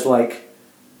 So there's like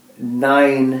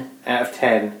 9 out of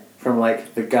 10 from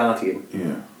like The Guardian.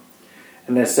 Yeah.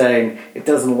 And they're saying it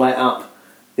doesn't let up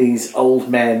these old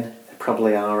men,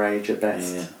 probably our age at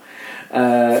best.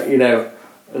 Yeah.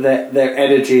 Their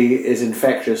energy is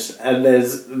infectious. And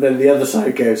then the other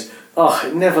side goes, oh,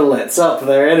 it never lets up.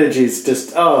 Their energy's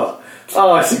just,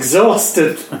 it's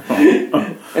exhausted.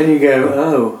 And you go,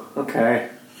 oh, okay.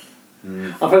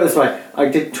 I'll put it this way. I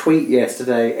did tweet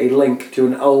yesterday a link to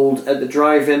an old At the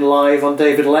Drive-In live on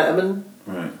David Letterman.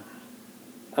 Right.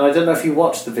 And I don't know if you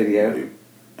watched the video.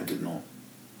 I did not.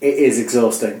 It is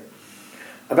exhausting.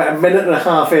 About a minute and a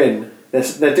half in,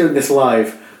 they're doing this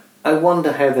live. I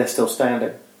wonder how they're still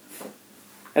standing.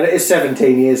 And it is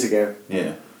 17 years ago.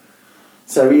 Yeah.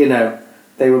 So,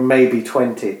 they were maybe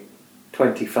 20,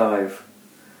 25.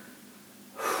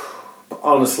 But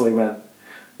honestly, man,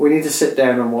 we need to sit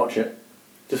down and watch it.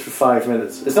 Just for 5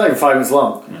 minutes. It's not even 5 minutes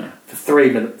long. Yeah. For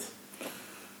 3 minutes.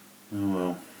 Oh,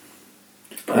 well.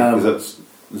 Because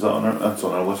that's on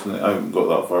our list. I haven't got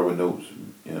that far with notes.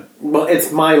 Yeah. Well,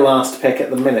 it's my last pick at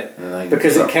the minute.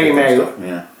 Because it came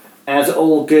out as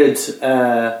all good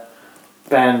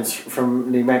bands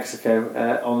from New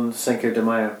Mexico on Cinco de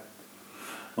Mayo.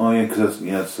 Oh yeah, because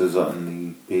it says that in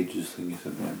the pages thing you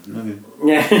said. Okay.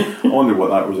 Yeah. I wonder what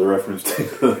that was a reference to.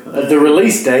 The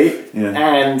release date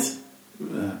and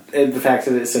the fact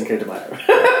that it's Cinco de Mayo.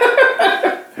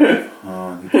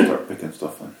 I need to start picking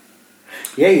stuff then.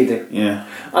 Yeah, you do. Yeah.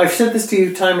 I've said this to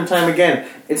you time and time again.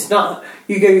 It's not...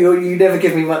 You never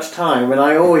give me much time, and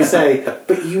I always say,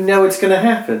 but you know it's going to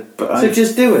happen. So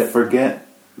just do it. Forget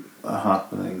the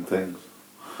happening things.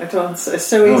 I don't... It's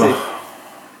so easy.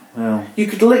 Well, you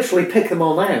could literally pick them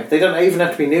all now. They don't even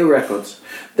have to be new records.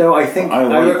 Though I think...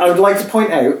 I would like to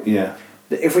point out that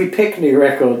if we pick new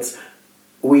records,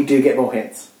 we do get more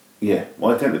hits. Yeah.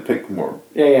 Well, I tend to pick more.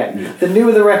 Yeah. The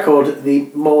newer the record,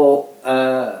 the more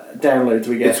downloads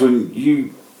we get. It's when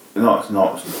you... No, it's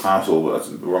not. It's an hassle, but that's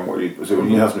the wrong word. So when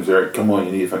you ask me, say, come on,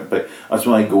 you need to think. But that's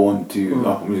when I go on to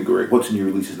Apple Music, go, right, what's the new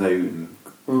releases now, and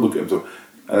look at them.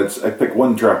 So I pick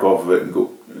one track off of it and go,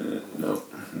 no.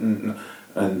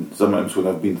 And sometimes when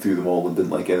I've been through them all and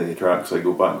didn't like any of the tracks, I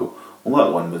go back and go, well,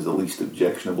 that one was the least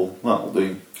objectionable. That'll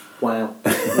do. Wow.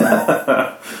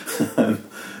 And,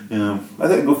 I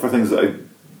think I go for things that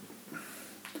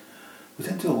we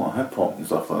tend to do a lot of hip hop and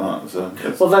stuff like that. So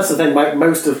well, that's the thing.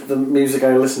 Most of the music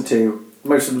I listen to,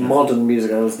 most of the modern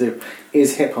music I listen to,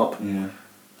 is hip hop. Yeah.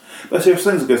 But there's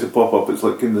things that get to pop up. It's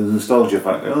like kind of the nostalgia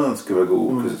factor. Oh, let's give it a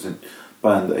go because it's a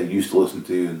band that I used to listen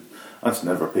to, and that's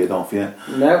never paid off yet.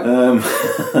 No.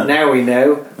 Now we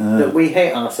know that we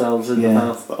hate ourselves in the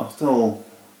past. But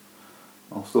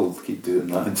I'll still keep doing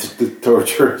that and just do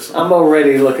torture. I'm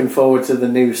already looking forward to the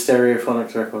new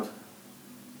Stereophonics record.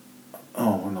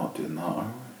 Oh, we're not doing that, are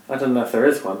we? I don't know if there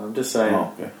is one. I'm just saying.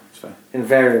 Oh, okay, that's fine.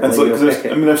 Invariably,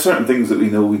 there's certain things that we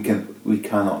know we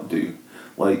cannot do.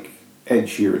 Like Ed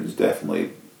Sheeran's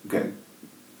definitely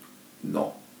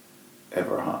not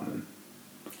ever happening.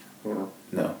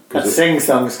 No. That's Sing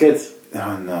Songs, kids.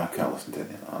 Oh, no, I can't listen to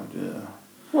any of that.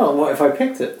 Well, what if I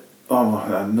picked it?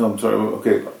 Oh no, I'm sorry.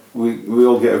 Okay. We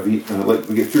all get a veto.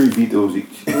 We get 3 vetoes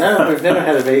each. No, we've never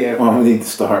had a veto. Well, we need to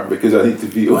start because I need to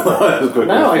veto.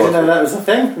 No, I didn't know that was a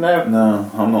thing. No,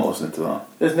 I'm not listening to that.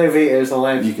 There's no vetoes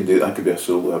allowed. You can do that. Could be a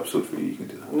solo episode for you. You can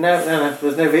do that. No.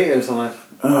 There's no vetoes allowed.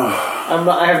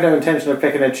 I have no intention of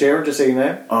picking Ed Sheeran, just so you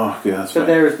know. Oh, okay, that's fine. But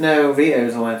there is no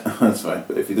vetoes allowed. That's fine.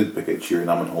 But if you did pick Ed Sheeran,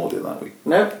 I'm on holiday that week.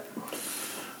 Nope.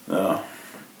 No.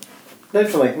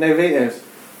 Literally, no vetoes.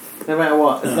 No matter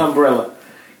what. It's an umbrella.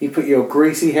 You put your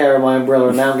greasy hair on my umbrella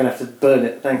and now I'm going to have to burn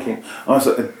it. Thank you.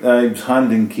 Also, I was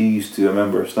handing keys to a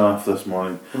member of staff this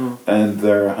morning and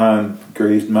their hand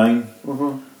grazed mine.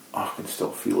 Mm-hmm. I can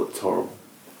still feel it. It's horrible.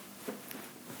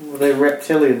 Were they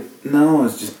reptilian? No,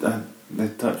 it's just... they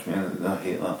touch me and I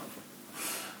hate that.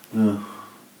 No.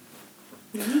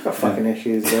 You've got fucking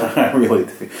issues there. I really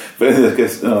do. But I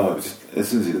guess, as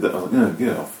soon as he did that, I was like, no,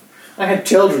 get off. I had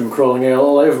children crawling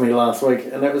all over me last week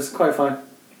and it was quite fine.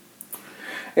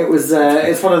 It was.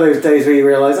 It's one of those days where you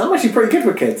realise I'm actually pretty good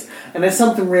with kids, and there's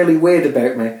something really weird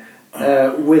about me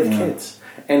with kids,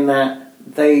 in that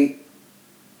they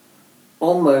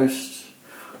most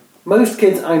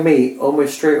kids I meet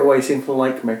almost straight away seem to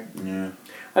like me. Yeah.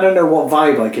 I don't know what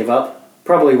vibe I give up.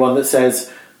 Probably one that says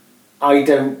I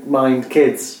don't mind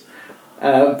kids,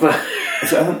 but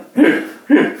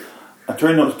I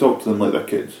try not to talk to them like they're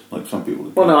kids, like some people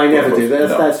do. Well, no, I never do.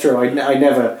 That's true. I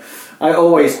never. I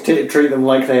always treat them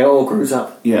like they all grows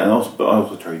up. Yeah, and I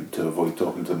also try to avoid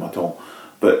talking to them at all.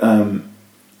 But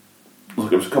look,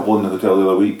 there was a couple in the hotel the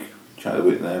other week. Chatted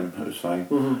about them. It was fine.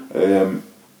 Mm-hmm.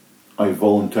 I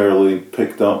voluntarily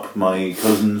picked up my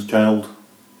cousin's child,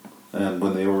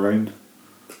 when they were around.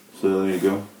 So there you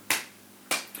go.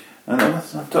 And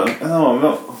I'm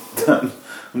not.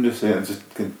 I'm just saying, it's just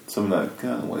something that I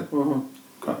can't wait.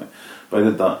 But I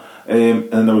did that.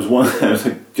 And there was one, I was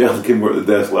like, Giles came over at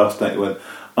the desk last night and went,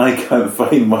 I can't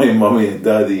find my mummy and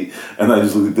daddy. And I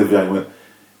just looked at Divya and went,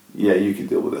 yeah, you can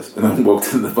deal with this. And I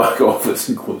walked in the back office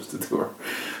and closed the door.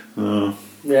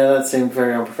 Yeah, that seemed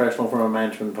very unprofessional from a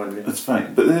management point of view. It's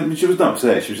fine. But she wasn't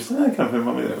upset. She was just like, I can't find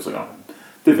mummy. And I was like, oh,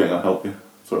 Divya, I'll help you.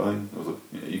 Sort of thing. I was like,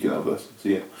 yeah, you can have this.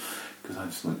 See ya. Because I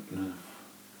just like, no.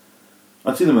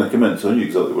 I'd seen them when they came in, so I knew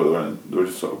exactly where they were. They were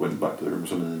just sort of went back to the room or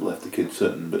something and left the kids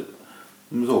sitting, but it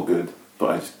was all good. But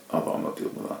I thought, I'm not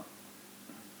dealing with that.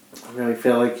 I really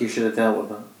feel like you should have dealt with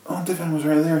that. Oh, Divyan was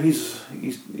right there.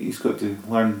 He's got to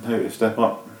learn how to step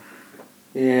up.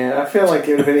 Yeah, I feel like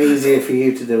it would have been easier for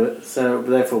you to do it, so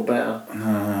therefore better.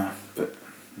 But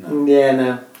no. Yeah,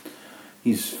 no.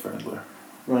 He's friendlier.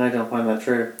 Well, I don't find that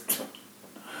true.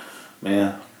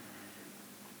 Yeah.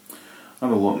 I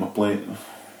have a lot on my plate.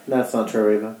 That's not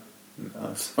true either.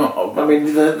 No, it's not. I mean,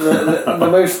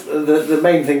 the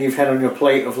main thing you've had on your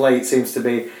plate of late seems to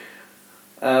be,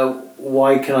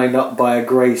 why can I not buy a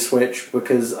grey switch?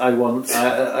 Because I want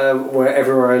where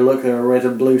everywhere I look there are red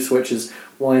and blue switches.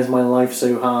 Why is my life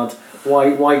so hard?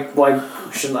 Why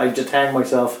shouldn't I just hang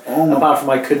myself? Apart from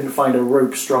I couldn't find a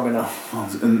rope strong enough.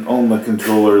 And all my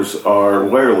controllers are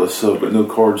wireless, so I've got no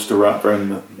cords to wrap around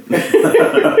them.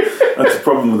 That's the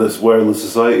problem with this wireless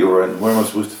society we're in. Where am I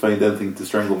supposed to find anything to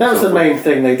strangle myself? That was the main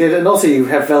thing they did, and also you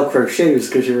have Velcro shoes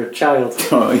because you're a child.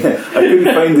 Oh yeah, I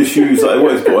couldn't find the shoes that I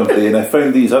wanted to put on today, and I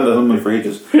found these. I hadn't had them for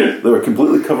ages. They were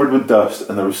completely covered with dust,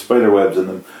 and there were spider webs in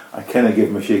them. I kind of gave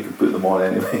them a shake and put them on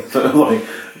anyway. So I'm like,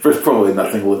 there's probably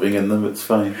nothing living in them. It's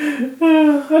fine.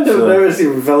 I don't never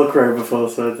seen Velcro before,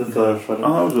 so I just thought it was funny.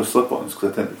 Oh, I was with slip-ons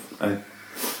because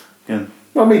again.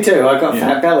 Well, me too. I got a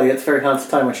fat belly. It's very hard to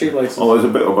tie my shoelaces. Oh, there's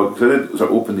a bit of a... Because I did sort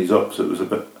of open these up, so it was a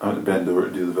bit... I had to bend over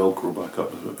to do the Velcro back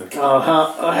up. It was a bit oh,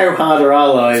 how hard are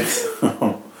our lives?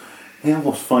 Hey, I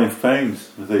lost 5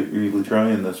 pounds without really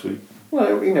trying this week.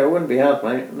 Well, it wouldn't be hard,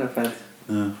 mate. No offence.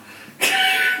 No.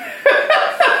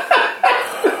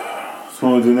 So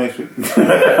what will we do next week?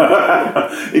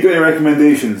 You got any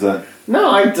recommendations then?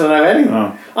 No, I don't have any.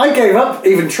 Oh. I gave up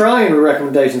even trying with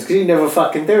recommendations because you never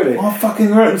fucking do it. Oh, I fucking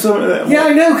written something there. Yeah,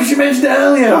 I know, because you mentioned it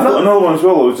earlier. I've got another one as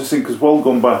well. I was just saying, because while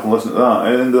going back and listening to that,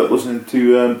 I ended up listening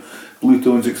to Blue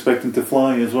Tones Expecting to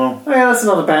Fly as well. Oh yeah, that's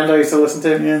another band I used to listen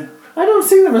to. Yeah. I don't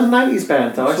see them as a 90s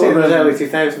band though. I see them as early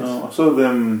 2000s. Oh, I saw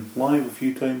them live a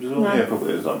few times as well. No. Yeah,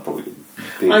 probably is. I'm probably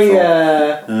we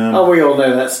all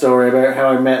know that story about how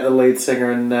I met the lead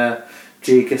singer in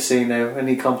G Casino and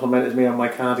he complimented me on my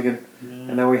cardigan.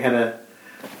 And then we had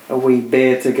a wee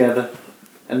beer together.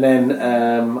 And then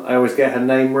I always get her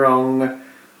name wrong.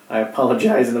 I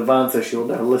apologise in advance if she'll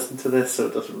never listen to this, so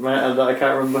it doesn't matter that I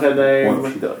can't remember her name. What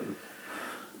if she does?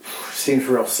 Seems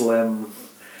real slim.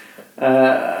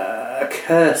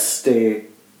 Kirsty.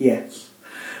 Yes.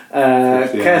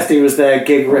 Kirsty was there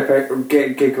gig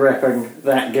repping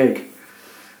that gig.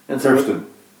 And so, Kirsten.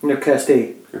 No,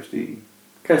 Kirsty.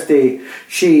 Kirsty.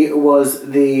 She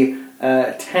was the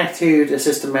tattooed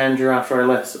assistant manager after I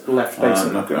left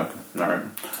basement. Okay. Alright.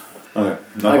 Okay.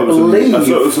 I believe... I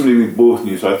thought it was somebody we both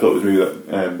knew, so I thought it was maybe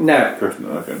that... no. Kirsten.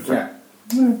 Okay.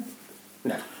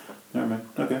 No. Never mind.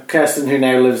 Okay. Kirsten, who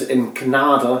now lives in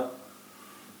Canada.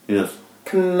 Yes.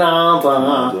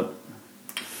 Canada.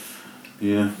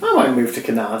 Yeah. I might move to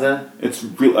Canada. It's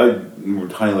real. I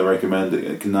would highly recommend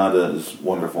it. Canada is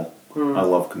wonderful. I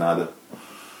love Canada.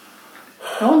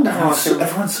 I wonder how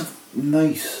everyone's so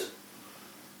nice.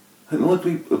 The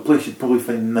only place you'd probably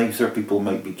find nicer people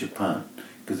might be Japan,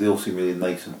 because they all seem really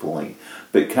nice and polite.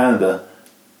 But Canada,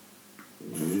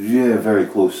 yeah, very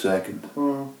close second.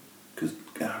 Because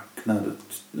Canada,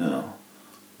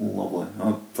 lovely.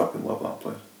 I fucking love that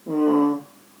place.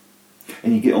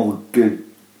 And you get all the good,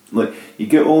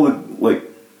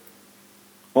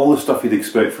 all the stuff you'd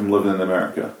expect from living in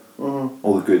America.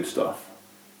 All the good stuff,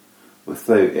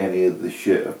 without any of the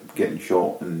shit of getting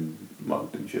shot and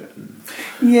mugged and shit. And,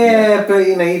 but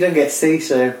you don't get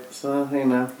CISO, so you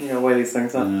gotta weigh these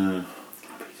things up. But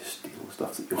you just steal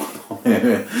stuff that you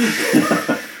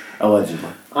want.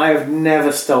 Allegedly. I have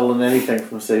never stolen anything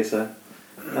from CISO,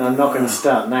 and I'm not going to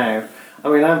start now. I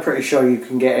mean, I'm pretty sure you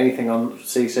can get anything on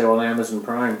CISO on Amazon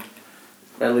Prime.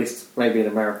 At least maybe in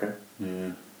America.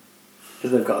 Yeah.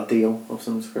 Because they've got a deal of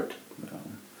some sort. No.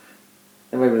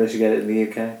 And maybe they should get it in the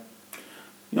UK.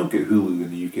 You don't get Hulu in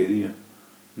the UK, do you?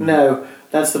 No,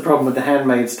 that's the problem with The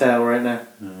Handmaid's Tale right now.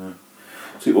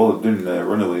 See, well, they're doing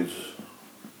Runaways.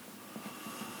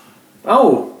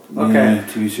 Oh, okay. Yeah,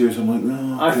 TV series, I'm like,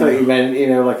 no. I thought you meant,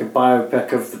 like a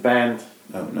biopic of the band.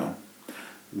 Oh, no.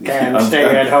 Can't stay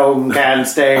at home, can't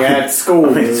stay at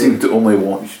school. I seem to only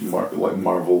watch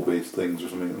Marvel-based things or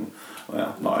something.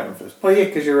 Well, not Iron Fist. Well, yeah,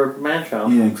 because you're a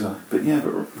man-child. Yeah, exactly. But yeah,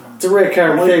 but... It's a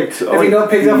recurring thing. Have you not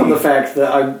picked up on the fact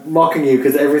that I'm mocking you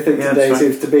because everything today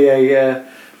seems to be a...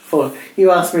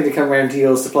 You asked me to come round to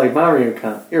yours to play Mario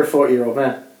Kart. You're a 40-year-old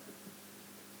man.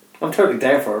 I'm totally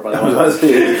down for it, by the way.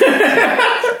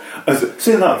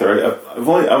 Saying that there, I've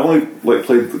only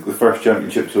played the first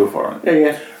championship so far.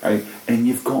 Yeah. Right, and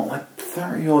you've got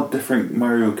 30 odd different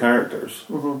Mario characters,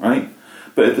 right?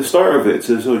 But at the start of it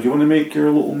says, "Oh, do you want to make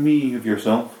your little me of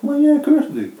yourself?" Well, yeah, of course I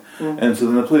do. And so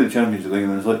then I play the championship thing,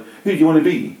 and it's like, "Who do you want to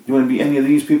be? Do you want to be any of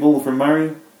these people from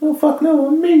Mario?" Oh, fuck no,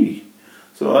 I'm me.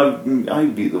 So I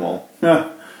beat them all.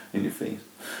 In your face.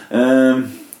 In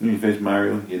your face,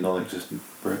 Mario, you non-existent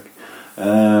prick.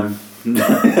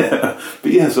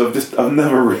 But yeah, so I've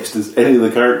never raced as any of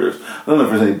the characters. I don't know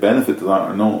if there's any benefit to that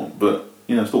or not, but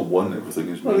I still won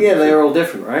everything. Well, yeah, they're all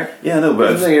different, right? Yeah, no,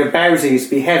 but Bowser used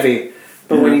to be heavy,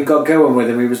 but when you got going with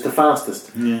him, he was the fastest.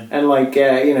 Yeah. And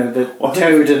the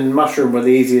Toad and Mushroom were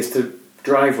the easiest to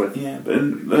drive with. Yeah, but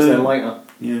because they're lighter.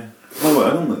 Yeah. No,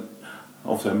 I don't.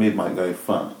 Obviously, I made my guy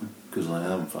fat because I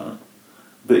am fat.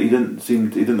 But he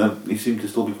seemed to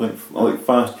still be quite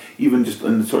fast, even just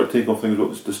in the sort of takeoff things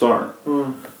at the start.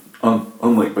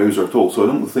 Unlike Bowser at all, so I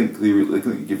don't think they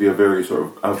can give you a very sort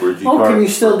of average. Can you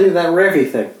still do that revy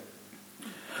thing?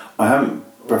 I haven't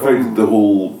perfected the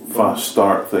whole fast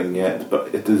start thing yet,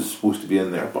 but it is supposed to be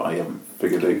in there. But I haven't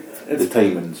figured out the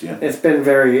timings yet. It's been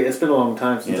a long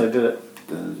time since I did it.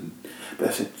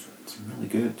 But it's really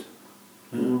good.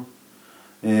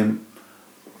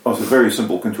 Also, very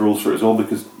simple controls for it as well,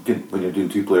 because when you're doing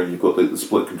two-player and you've got the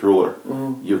split controller,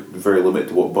 you're very limited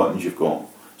to what buttons you've got.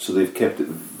 So they've kept it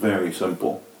very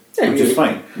simple, which is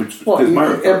fine.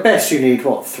 At best you need,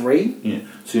 3? Yeah.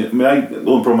 So, the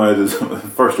only problem I had is the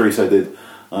first race I did,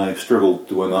 I struggled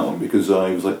to win that one because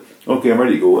I was like, okay, I'm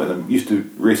ready to go, and I'm used to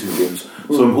racing games,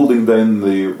 so I'm holding down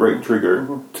the right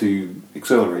trigger to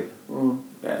accelerate.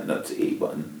 And that's the A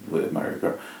button with Mario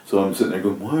Kart. So I'm sitting there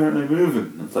going, why aren't I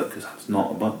moving? And it's like, because that's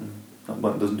not a button. That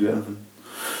button doesn't do anything.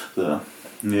 So,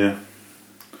 yeah.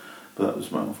 But that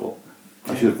was my own fault.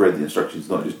 I should have read the instructions,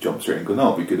 not just jump straight and go, no,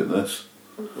 I'll be good at this.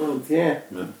 Well, yeah.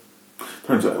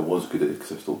 Turns out I was good at it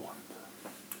because I still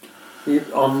won.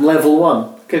 On level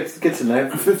 1? Good to know.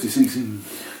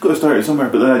 50cc. Got to start it somewhere,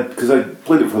 but then because I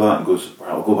played it for that and goes, right,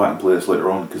 I'll go back and play this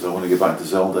later on because I want to get back to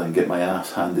Zelda and get my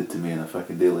ass handed to me on a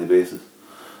fucking daily basis.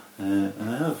 And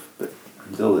I have, but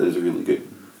Zelda is really good.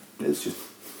 It's just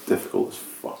difficult as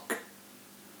fuck.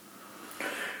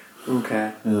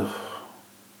 Okay. Ugh.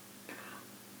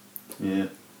 Yeah.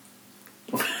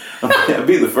 I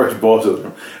beat the first boss of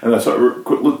them, and I sort of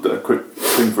looked at a quick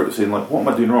thing for it saying, what am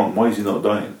I doing wrong? Why is he not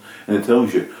dying? And it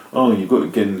tells you, you've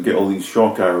got to get all these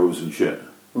shock arrows and shit.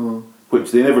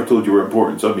 Which they never told you were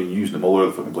important, so I've been using them all over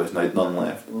the fucking place, and I had none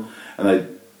left. And I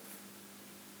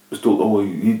was told,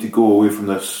 you need to go away from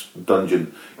this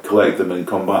dungeon, collect them and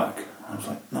come back. I was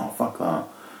like, no, fuck that.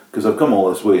 Because I've come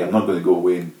all this way, I'm not going to go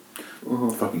away and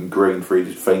fucking grind for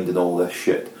ages finding all this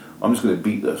shit. I'm just going to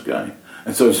beat this guy.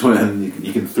 And so I just went in,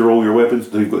 you can throw all your weapons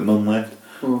until you've got none left.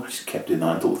 I just kept doing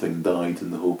that until the thing died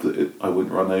in the hope that I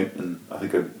wouldn't run out, and I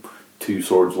think I had 2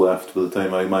 swords left by the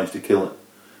time I managed to kill it.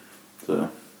 So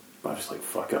I was just like,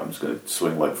 fuck it, I'm just going to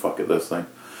swing like fuck at this thing.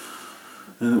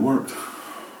 And it worked.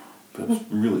 But it was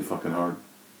really fucking hard.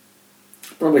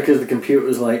 Probably because the computer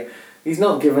was like, he's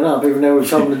not giving up even though we've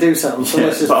told him to do something, so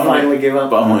let's just finally give up.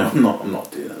 But I'm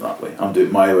not doing it that way. I'm doing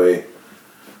it my way.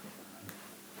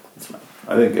 That's fine.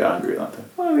 I didn't get angry at that time.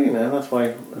 Well,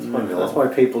 that's why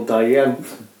people die young.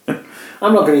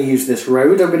 I'm not going to use this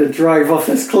road, I'm going to drive off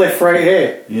this cliff right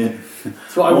here. Yeah.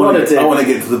 That's what I want to do. I want to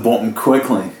get to the bottom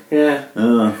quickly. Yeah.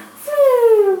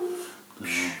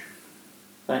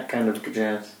 That kind of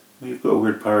jazz. You've got a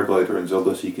weird paraglider in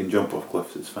Zelda, so you can jump off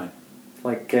cliffs, it's fine.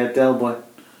 Like Del Boy.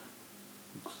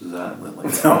 Exactly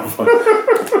like that.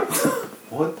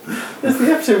 What? That's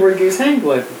the episode where he goes hang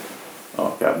gliding.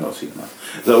 Oh, okay, I've not seen that.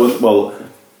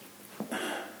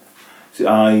 See,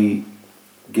 I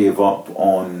gave up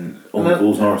on Only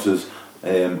Fools and Horses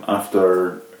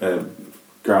after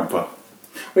Grandpa.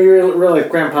 Well, you realise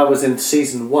Grandpa was in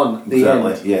season 1, the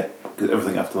exactly, end. yeah. Because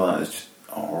everything after that is just,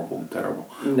 horrible and terrible.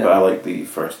 No. But I like the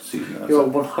first season. You're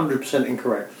 100%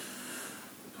 incorrect.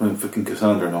 When fucking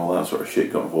Cassandra and all that sort of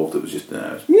shit got involved, it was just...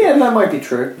 Yeah, that might be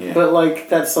true. Yeah. But, like,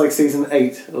 that's like season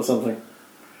 8 or something.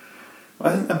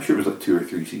 I'm sure it was like 2 or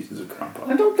 3 seasons of crap.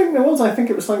 I don't think there was. I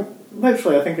think it was like...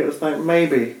 Literally, I think it was like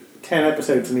maybe 10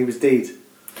 episodes and he was dead.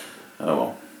 Oh,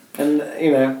 well. And,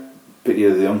 you know... But yeah,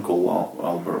 the Uncle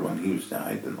Albert, when he was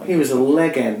died... He was a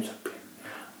legend.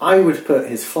 I would put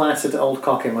his flaccid old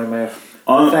cock in my mouth.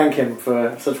 Thank him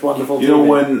for such wonderful TV. You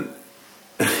know,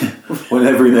 when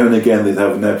every now and again they'd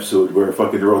have an episode where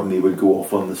fucking Rodney would go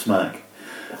off on the smack.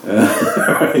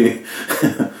 Right?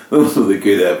 Those were the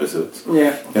good episodes.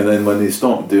 Yeah. And then when they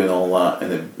stopped doing all that,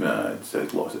 and it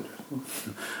lost it.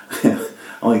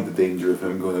 I like the danger of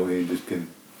him going away and just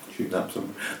shooting up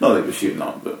something. Not that he was shooting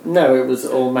up, but... No, it was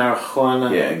all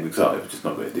marijuana. Yeah, exactly. He was just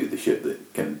not going to do the shit that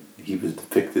he was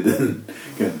depicted in.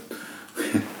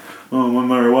 Oh, my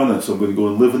marijuana, so I'm going to go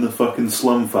and live in the fucking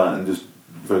slum fat and just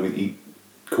fucking eat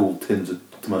cold tins of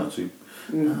tomato soup.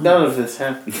 None of this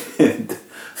happened.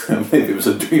 Maybe it was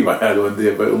a dream I had one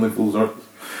day about Only Fools Rush.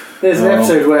 There's an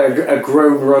episode where a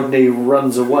grown Rodney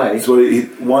runs away. So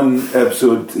one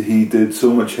episode he did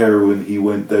so much heroin he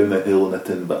went down a hill in a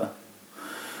tin bath.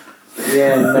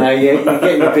 Yeah, no, you're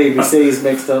getting your BBCs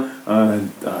mixed up. I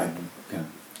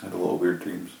had a lot of weird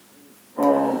dreams.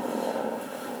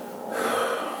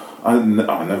 I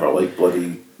never liked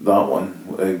bloody that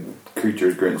one.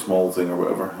 Creatures Great and Small thing or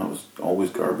whatever. That was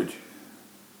always garbage.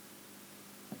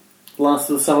 Last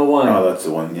of the Summer Wine. Oh, that's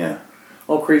the one, yeah.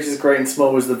 All Creatures Great and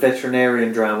Small was the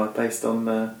veterinarian drama based on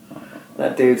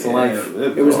that dude's life.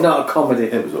 It was not a comedy.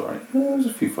 It was alright. There was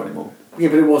a few funny moments. Yeah,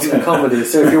 but it wasn't a comedy.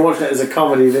 So if you're watching it as a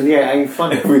comedy, then yeah, it ain't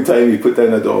funny. Every time he put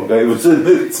down a dog, I was in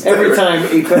it. Every time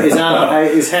he put his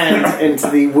hand into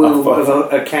the womb of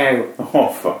a cow.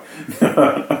 Oh, fuck.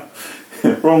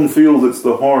 Wrong field, it's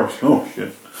the horse. Oh,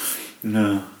 shit.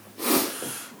 No.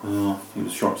 Oh, he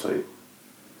was short-sighted.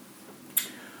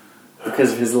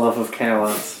 Because of his love of cow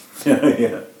ass.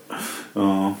 Yeah.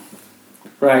 Oh.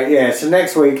 Right, yeah, so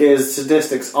next week is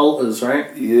Sadistics Alters,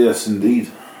 right? Yes, indeed.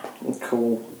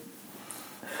 Cool.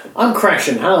 I'm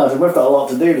crashing hard and we've got a lot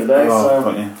to do today,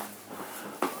 so... Yeah.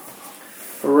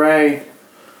 Hooray.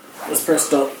 Let's press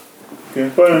stop. Okay,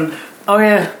 bye. Oh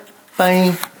yeah.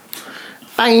 Bye.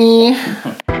 Bye.